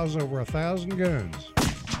and browse over 1,000 guns.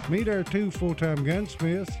 Meet our 2 full-time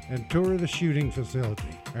gunsmiths and tour the shooting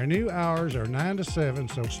facility. Our new hours are 9 to 7,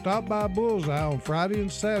 so stop by Bullseye on Friday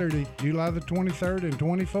and Saturday, July the 23rd and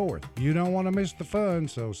 24th. You don't want to miss the fun,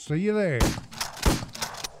 so see you there.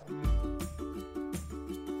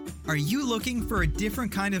 Are you looking for a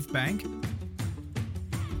different kind of bank?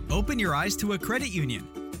 Open your eyes to a credit union.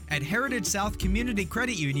 At Heritage South Community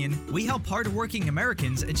Credit Union, we help hardworking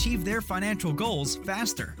Americans achieve their financial goals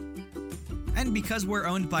faster. And because we're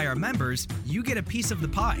owned by our members, you get a piece of the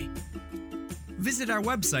pie. Visit our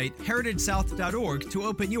website, heritagesouth.org, to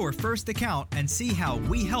open your first account and see how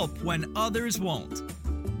we help when others won't.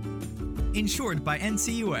 Insured by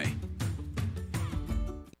NCUA.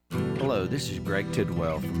 Hello, this is Greg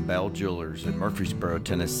Tidwell from Bell Jewelers in Murfreesboro,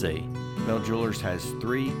 Tennessee. Bell Jewelers has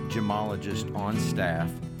 3 gemologists on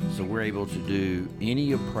staff, So we're able to do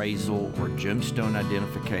any appraisal or gemstone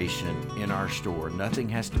identification in our store. Nothing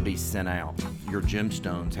has to be sent out. Your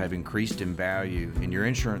gemstones have increased in value, and your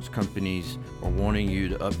insurance companies are wanting you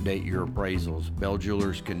to update your appraisals. Bell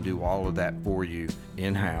Jewelers can do all of that for you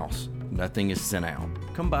in-house. Nothing is sent out.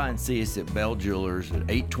 Come by and see us at Bell Jewelers at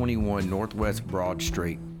 821 Northwest Broad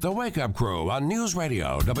Street. The Wake Up Crew on News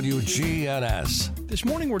Radio WGNS. This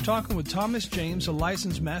morning we're talking with Thomas James, a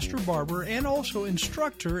licensed master barber and also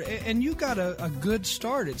instructor, and you got a good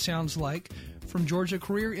start, it sounds like, from Georgia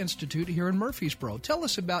Career Institute here in Murfreesboro. Tell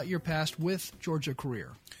us about your past with Georgia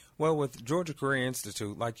Career. Well, with Georgia Career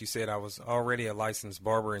Institute, like you said, I was already a licensed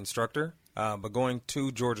barber instructor, but going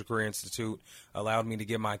to Georgia Career Institute allowed me to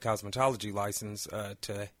get my cosmetology license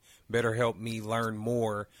to better help me learn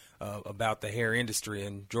more about the hair industry.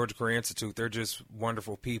 And Georgia Career Institute, they're just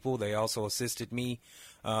wonderful people. They also assisted me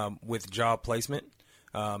with job placement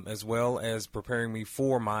as well as preparing me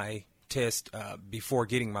for my test before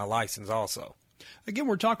getting my license also. Again,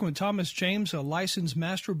 we're talking with Thomas James, a licensed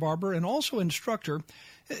master barber and also instructor.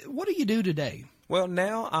 What do you do today? Well,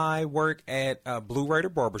 now I work at Blue Raider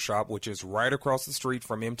Barbershop, which is right across the street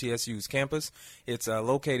from MTSU's campus. It's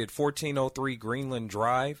located 1403 Greenland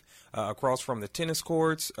Drive, across from the tennis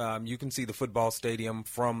courts. You can see the football stadium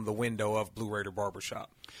from the window of Blue Raider Barbershop.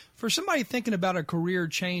 For somebody thinking about a career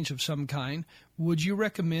change of some kind, would you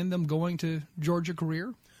recommend them going to Georgia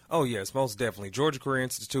Career? Oh, yes, most definitely. Georgia Career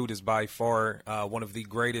Institute is by far one of the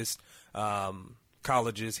greatest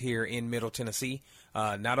colleges here in Middle Tennessee.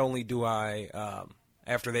 Not only do I,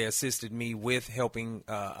 after they assisted me with helping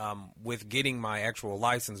with getting my actual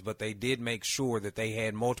license, but they did make sure that they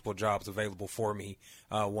had multiple jobs available for me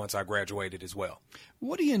once I graduated as well.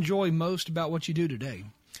 What do you enjoy most about what you do today?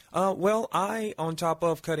 Well, on top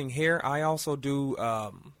of cutting hair, I also do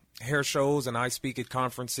hair shows, and I speak at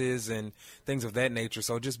conferences and things of that nature.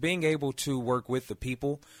 So just being able to work with the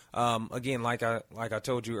people, again, like I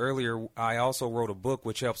told you earlier, I also wrote a book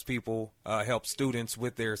which helps people, help students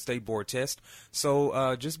with their state board test.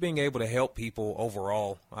 So just being able to help people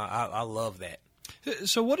overall, I love that.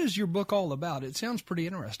 So what is your book all about? It sounds pretty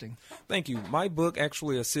interesting. Thank you. My book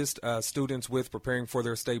actually assists students with preparing for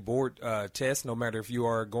their state board test, no matter if you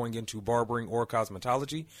are going into barbering or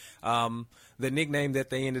cosmetology. The nickname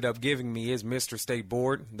that they ended up giving me is Mr. State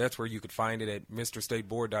Board. That's where you could find it at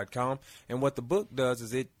MrStateBoard.com. And what the book does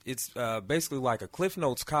is it's basically like a Cliff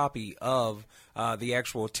Notes copy of the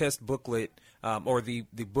actual test booklet or the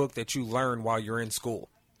book that you learn while you're in school.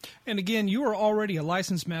 And again, you were already a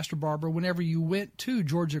licensed master barber whenever you went to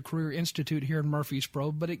Georgia Career Institute here in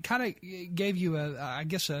Murfreesboro, but it kind of gave you, a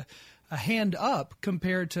hand up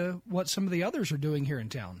compared to what some of the others are doing here in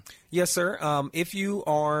town. Yes, sir. If you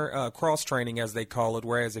are cross-training, as they call it,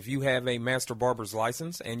 whereas if you have a master barber's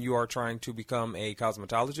license and you are trying to become a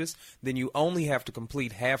cosmetologist, then you only have to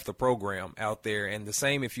complete half the program out there, and the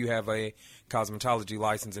same if you have a cosmetology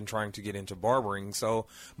license and trying to get into barbering. So,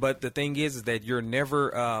 but the thing is that you're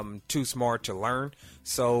never too smart to learn.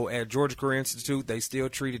 So at Georgia Career Institute, they still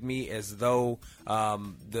treated me as though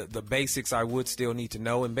the basics I would still need to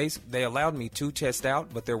know, and they allowed me to test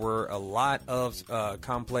out, but there were a lot of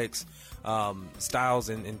complex styles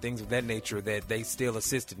and things of that nature that they still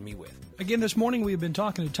assisted me with. Again, this morning we've been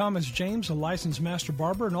talking to Thomas James, a licensed master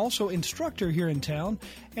barber and also instructor here in town,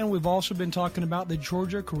 and we've also been talking about the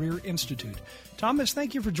Georgia Career Institute. Thomas,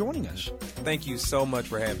 thank you for joining us. Thank you so much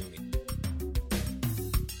for having me.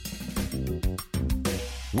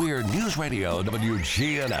 We're News Radio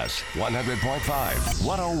WGNS 100.5,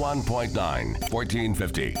 101.9,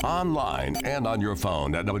 1450. Online and on your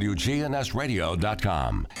phone at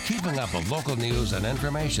WGNSradio.com. Keeping up with local news and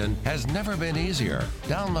information has never been easier.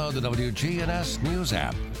 Download the WGNS News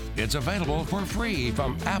app. It's available for free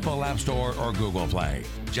from Apple App Store or Google Play.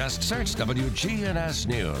 Just search WGNS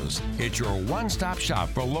News. It's your one-stop shop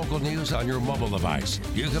for local news on your mobile device.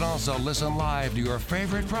 You can also listen live to your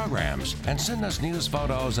favorite programs and send us news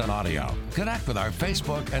photos and audio. Connect with our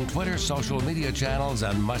Facebook and Twitter social media channels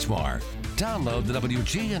and much more. Download the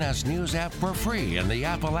WGNS News app for free in the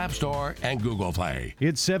Apple App Store and Google Play.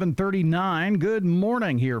 It's 7:39. Good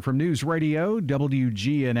morning here from News Radio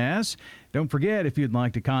WGNS. Don't forget, if you'd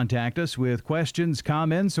like to contact us with questions,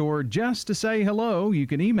 comments, or just to say hello, you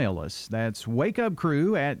can email us. That's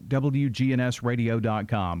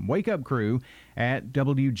wakeupcrew@WGNSradio.com.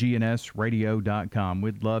 Wakeupcrew@WGNSradio.com.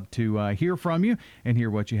 We'd love to hear from you and hear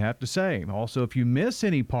what you have to say. Also, if you miss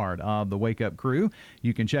any part of the Wake Up Crew,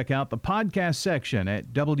 you can check out the podcast section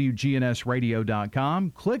at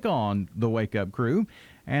WGNSradio.com. Click on the Wake Up Crew,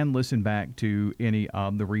 and listen back to any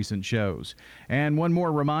of the recent shows. And one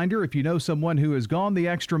more reminder, if you know someone who has gone the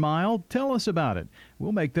extra mile, tell us about it.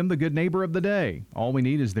 We'll make them the good neighbor of the day. All we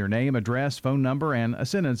need is their name, address, phone number, and a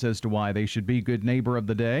sentence as to why they should be good neighbor of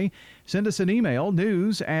the day. Send us an email,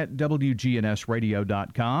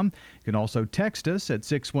 news@wgnsradio.com. You can also text us at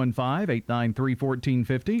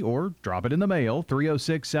 615-893-1450 or drop it in the mail,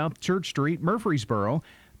 306 South Church Street, Murfreesboro,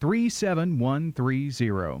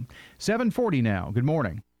 37130. 740 now. Good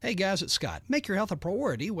morning. Hey guys, it's Scott. Make your health a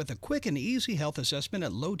priority with a quick and easy health assessment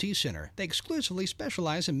at Low T Center. They exclusively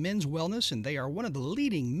specialize in men's wellness, and they are one of the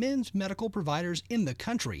leading men's medical providers in the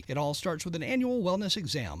country. It all starts with an annual wellness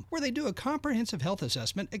exam, where they do a comprehensive health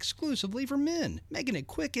assessment exclusively for men, making it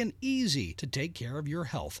quick and easy to take care of your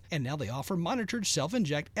health. And now they offer monitored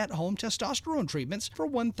self-inject at-home testosterone treatments for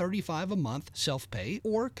 $135 a month, self-pay,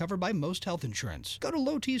 or covered by most health insurance. Go to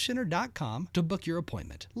lowtcenter.com to book your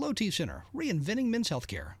appointment. Low T Center, reinventing men's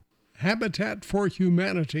healthcare. Habitat for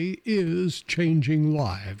Humanity is changing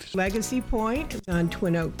lives. Legacy Point on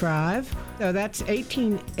Twin Oak Drive. So that's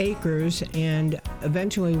 18 acres and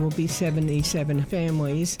eventually will be 77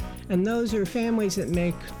 families. And those are families that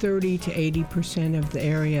make 30 to 80% of the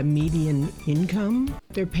area median income.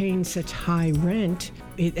 They're paying such high rent,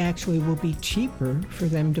 it actually will be cheaper for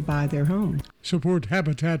them to buy their home. Support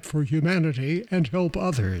Habitat for Humanity and help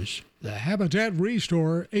others. The Habitat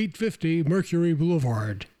Restore, 850 Mercury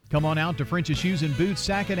Boulevard. Come on out to French's Shoes and Boots'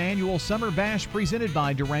 second annual Summer Bash presented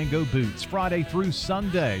by Durango Boots, Friday through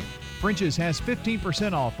Sunday. French's has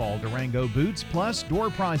 15% off all Durango boots, plus door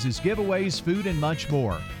prizes, giveaways, food, and much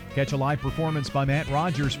more. Catch a live performance by Matt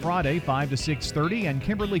Rogers Friday 5 to 6:30 and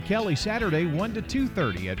Kimberly Kelly Saturday 1 to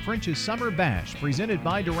 2:30 at French's Summer Bash presented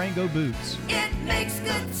by Durango Boots. It makes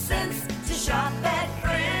good sense to shop at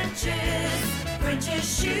French's.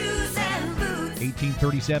 French's Shoes and Boots.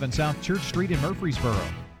 1837 South Church Street in Murfreesboro.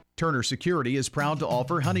 Turner Security is proud to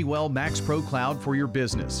offer Honeywell Max Pro Cloud for your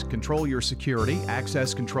business. Control your security,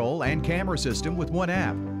 access control, and camera system with one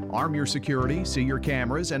app. Arm your security, see your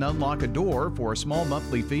cameras, and unlock a door for a small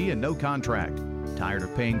monthly fee and no contract. Tired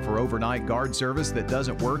of paying for overnight guard service that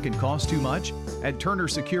doesn't work and costs too much? At Turner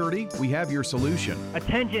Security, we have your solution.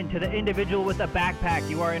 Attention to the individual with a backpack.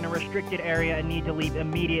 You are in a restricted area and need to leave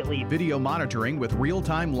immediately. Video monitoring with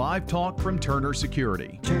real-time live talk from Turner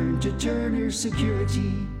Security. Turn to Turner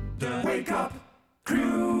Security. The Wake Up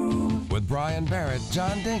Crew. With Brian Barrett,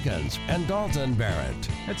 John Dinkins, and Dalton Barrett.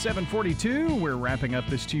 At 7:42, we're wrapping up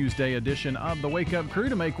this Tuesday edition of the Wake Up Crew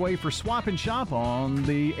to make way for Swap and Shop on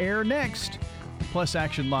the air next. Plus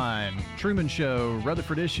Action Line, Truman Show,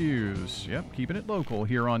 Rutherford Issues. Yep, keeping it local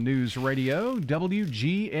here on News Radio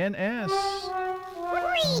WGNS.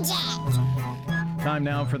 Reject. Time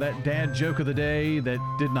now for that dad joke of the day that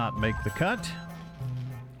did not make the cut.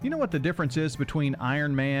 You know what the difference is between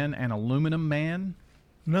Iron Man and Aluminum Man?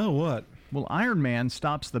 No, what? Well, Iron Man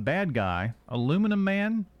stops the bad guy. Aluminum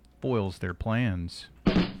Man foils their plans.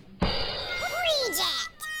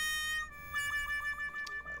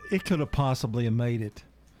 It could have possibly made it,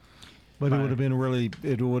 but it would have been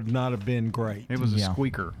it would not have been great. It was a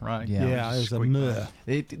squeaker, right? Yeah, it was a muh.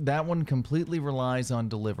 That one completely relies on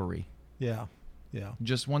delivery. Yeah.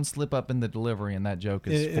 Just one slip up in the delivery and that joke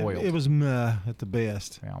is foiled. It was meh at the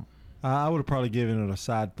best. Yeah. I would have probably given it a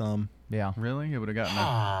side thumb. Yeah. Really? It would have gotten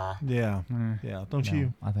a... Yeah. Yeah. Don't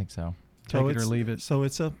you? I think so. Take it or leave it. So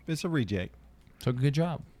it's a reject. So good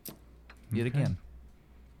job. Yet again.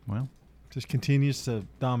 Well. Just continues to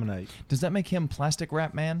dominate. Does that make him Plastic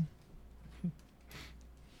Wrap Man?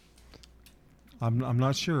 I'm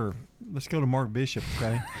not sure. Let's go to Mark Bishop,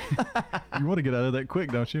 okay? You want to get out of that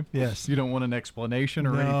quick, don't you? Yes. You don't want an explanation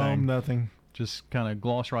or anything? No, nothing. Just kind of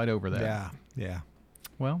gloss right over that. Yeah.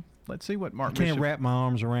 Well, let's see what Mark I can't Bishop... wrap my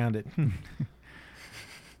arms around it.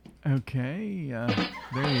 Okay,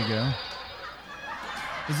 there you go.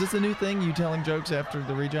 Is this a new thing, you telling jokes after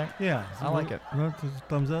the reject? Yeah. I like it.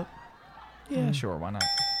 Thumbs up? Yeah, sure, why not?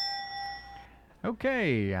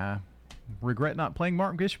 Okay, regret not playing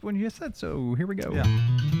Mark Bishop when you said so. Here we go. Yeah.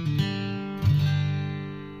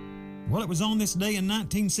 Well, it was on this day in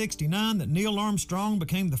 1969 that Neil Armstrong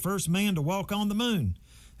became the first man to walk on the moon.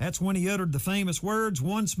 That's when he uttered the famous words,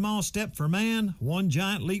 "One small step for man, one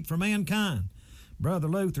giant leap for mankind." Brother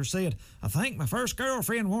Luther said, "I think my first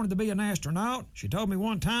girlfriend wanted to be an astronaut. She told me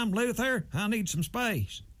one time, 'Luther, I need some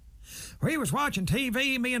space.'" We was watching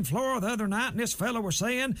TV, me and Flora, the other night, and this fellow was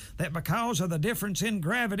saying that because of the difference in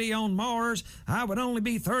gravity on Mars, I would only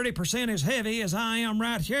be 30% as heavy as I am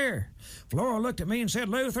right here. Flora looked at me and said,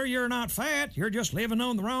 "Luther, you're not fat. You're just living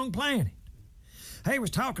on the wrong planet." They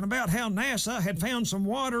was talking about how NASA had found some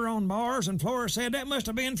water on Mars, and Flora said that must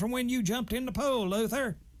have been from when you jumped in the pool,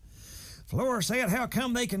 Luther. Flora said how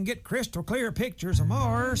come they can get crystal clear pictures of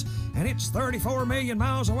Mars, and it's 34 million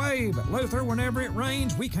miles away, but Luther, whenever it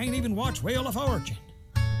rains, we can't even watch Wheel of Fortune.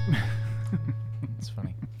 It's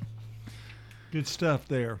funny. Good stuff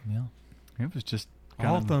there. Yeah. It was just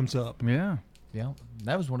all thumbs up. Yeah. Yeah.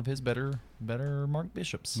 That was one of his better Mark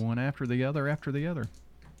Bishops. One after the other after the other.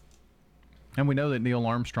 And we know that Neil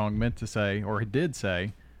Armstrong meant to say, or he did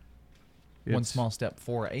say, one small step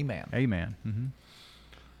for a man. A man. Mm-hmm.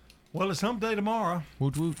 Well, it's hump day tomorrow.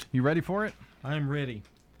 Woot woot. You ready for it? I am ready.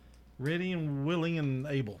 Ready and willing and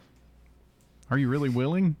able. Are you really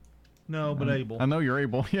willing? No, but able. I know you're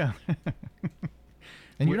able, yeah.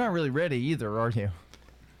 And you're not really ready either, are you?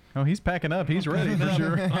 Oh, he's packing up. He's ready for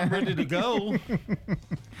sure. I'm ready to go.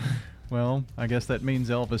 Well, I guess that means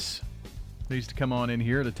Elvis needs to come on in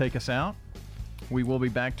here to take us out. We will be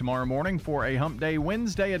back tomorrow morning for a Hump Day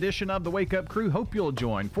Wednesday edition of the Wake Up Crew. Hope you'll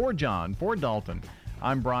join. For John, for Dalton,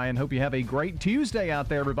 I'm Brian. Hope you have a great Tuesday out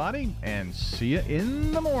there, everybody, and see you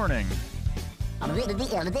in the morning.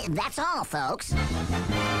 That's all, folks.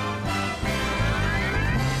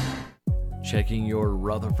 Checking your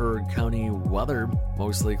Rutherford County weather.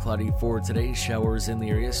 Mostly cloudy for today. Showers in the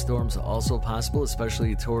area. Storms also possible,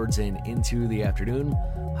 especially towards and into the afternoon.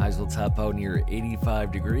 Highs will top out near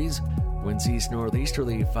 85 degrees. Winds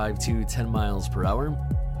east-northeasterly 5 to 10 miles per hour.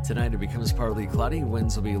 Tonight it becomes partly cloudy.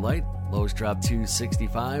 Winds will be light. Lows drop to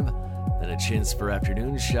 65. Then a chance for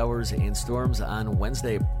afternoon showers and storms on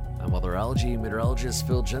Wednesday. I'm weatherology meteorologist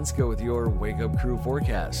Phil Jensko with your Wake Up Crew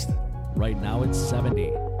forecast. Right now it's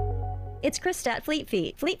 70. It's Krista at Fleet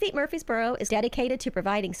Feet. Fleet Feet Murfreesboro is dedicated to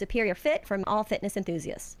providing superior fit from all fitness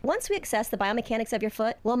enthusiasts. Once we assess the biomechanics of your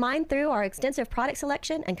foot, we'll mine through our extensive product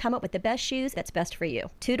selection and come up with the best shoes that's best for you.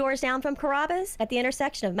 2 doors down from Carrabba's at the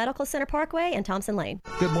intersection of Medical Center Parkway and Thompson Lane.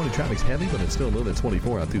 Good morning. Traffic's heavy, but it's still low at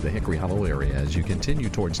 24 out through the Hickory Hollow area as you continue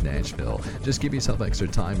towards Nashville. Just give yourself extra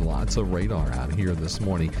time. Lots of radar out here this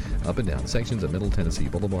morning. Up and down sections of Middle Tennessee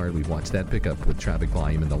Boulevard. We've watched that pick up with traffic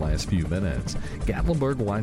volume in the last few minutes. Gatlinburg,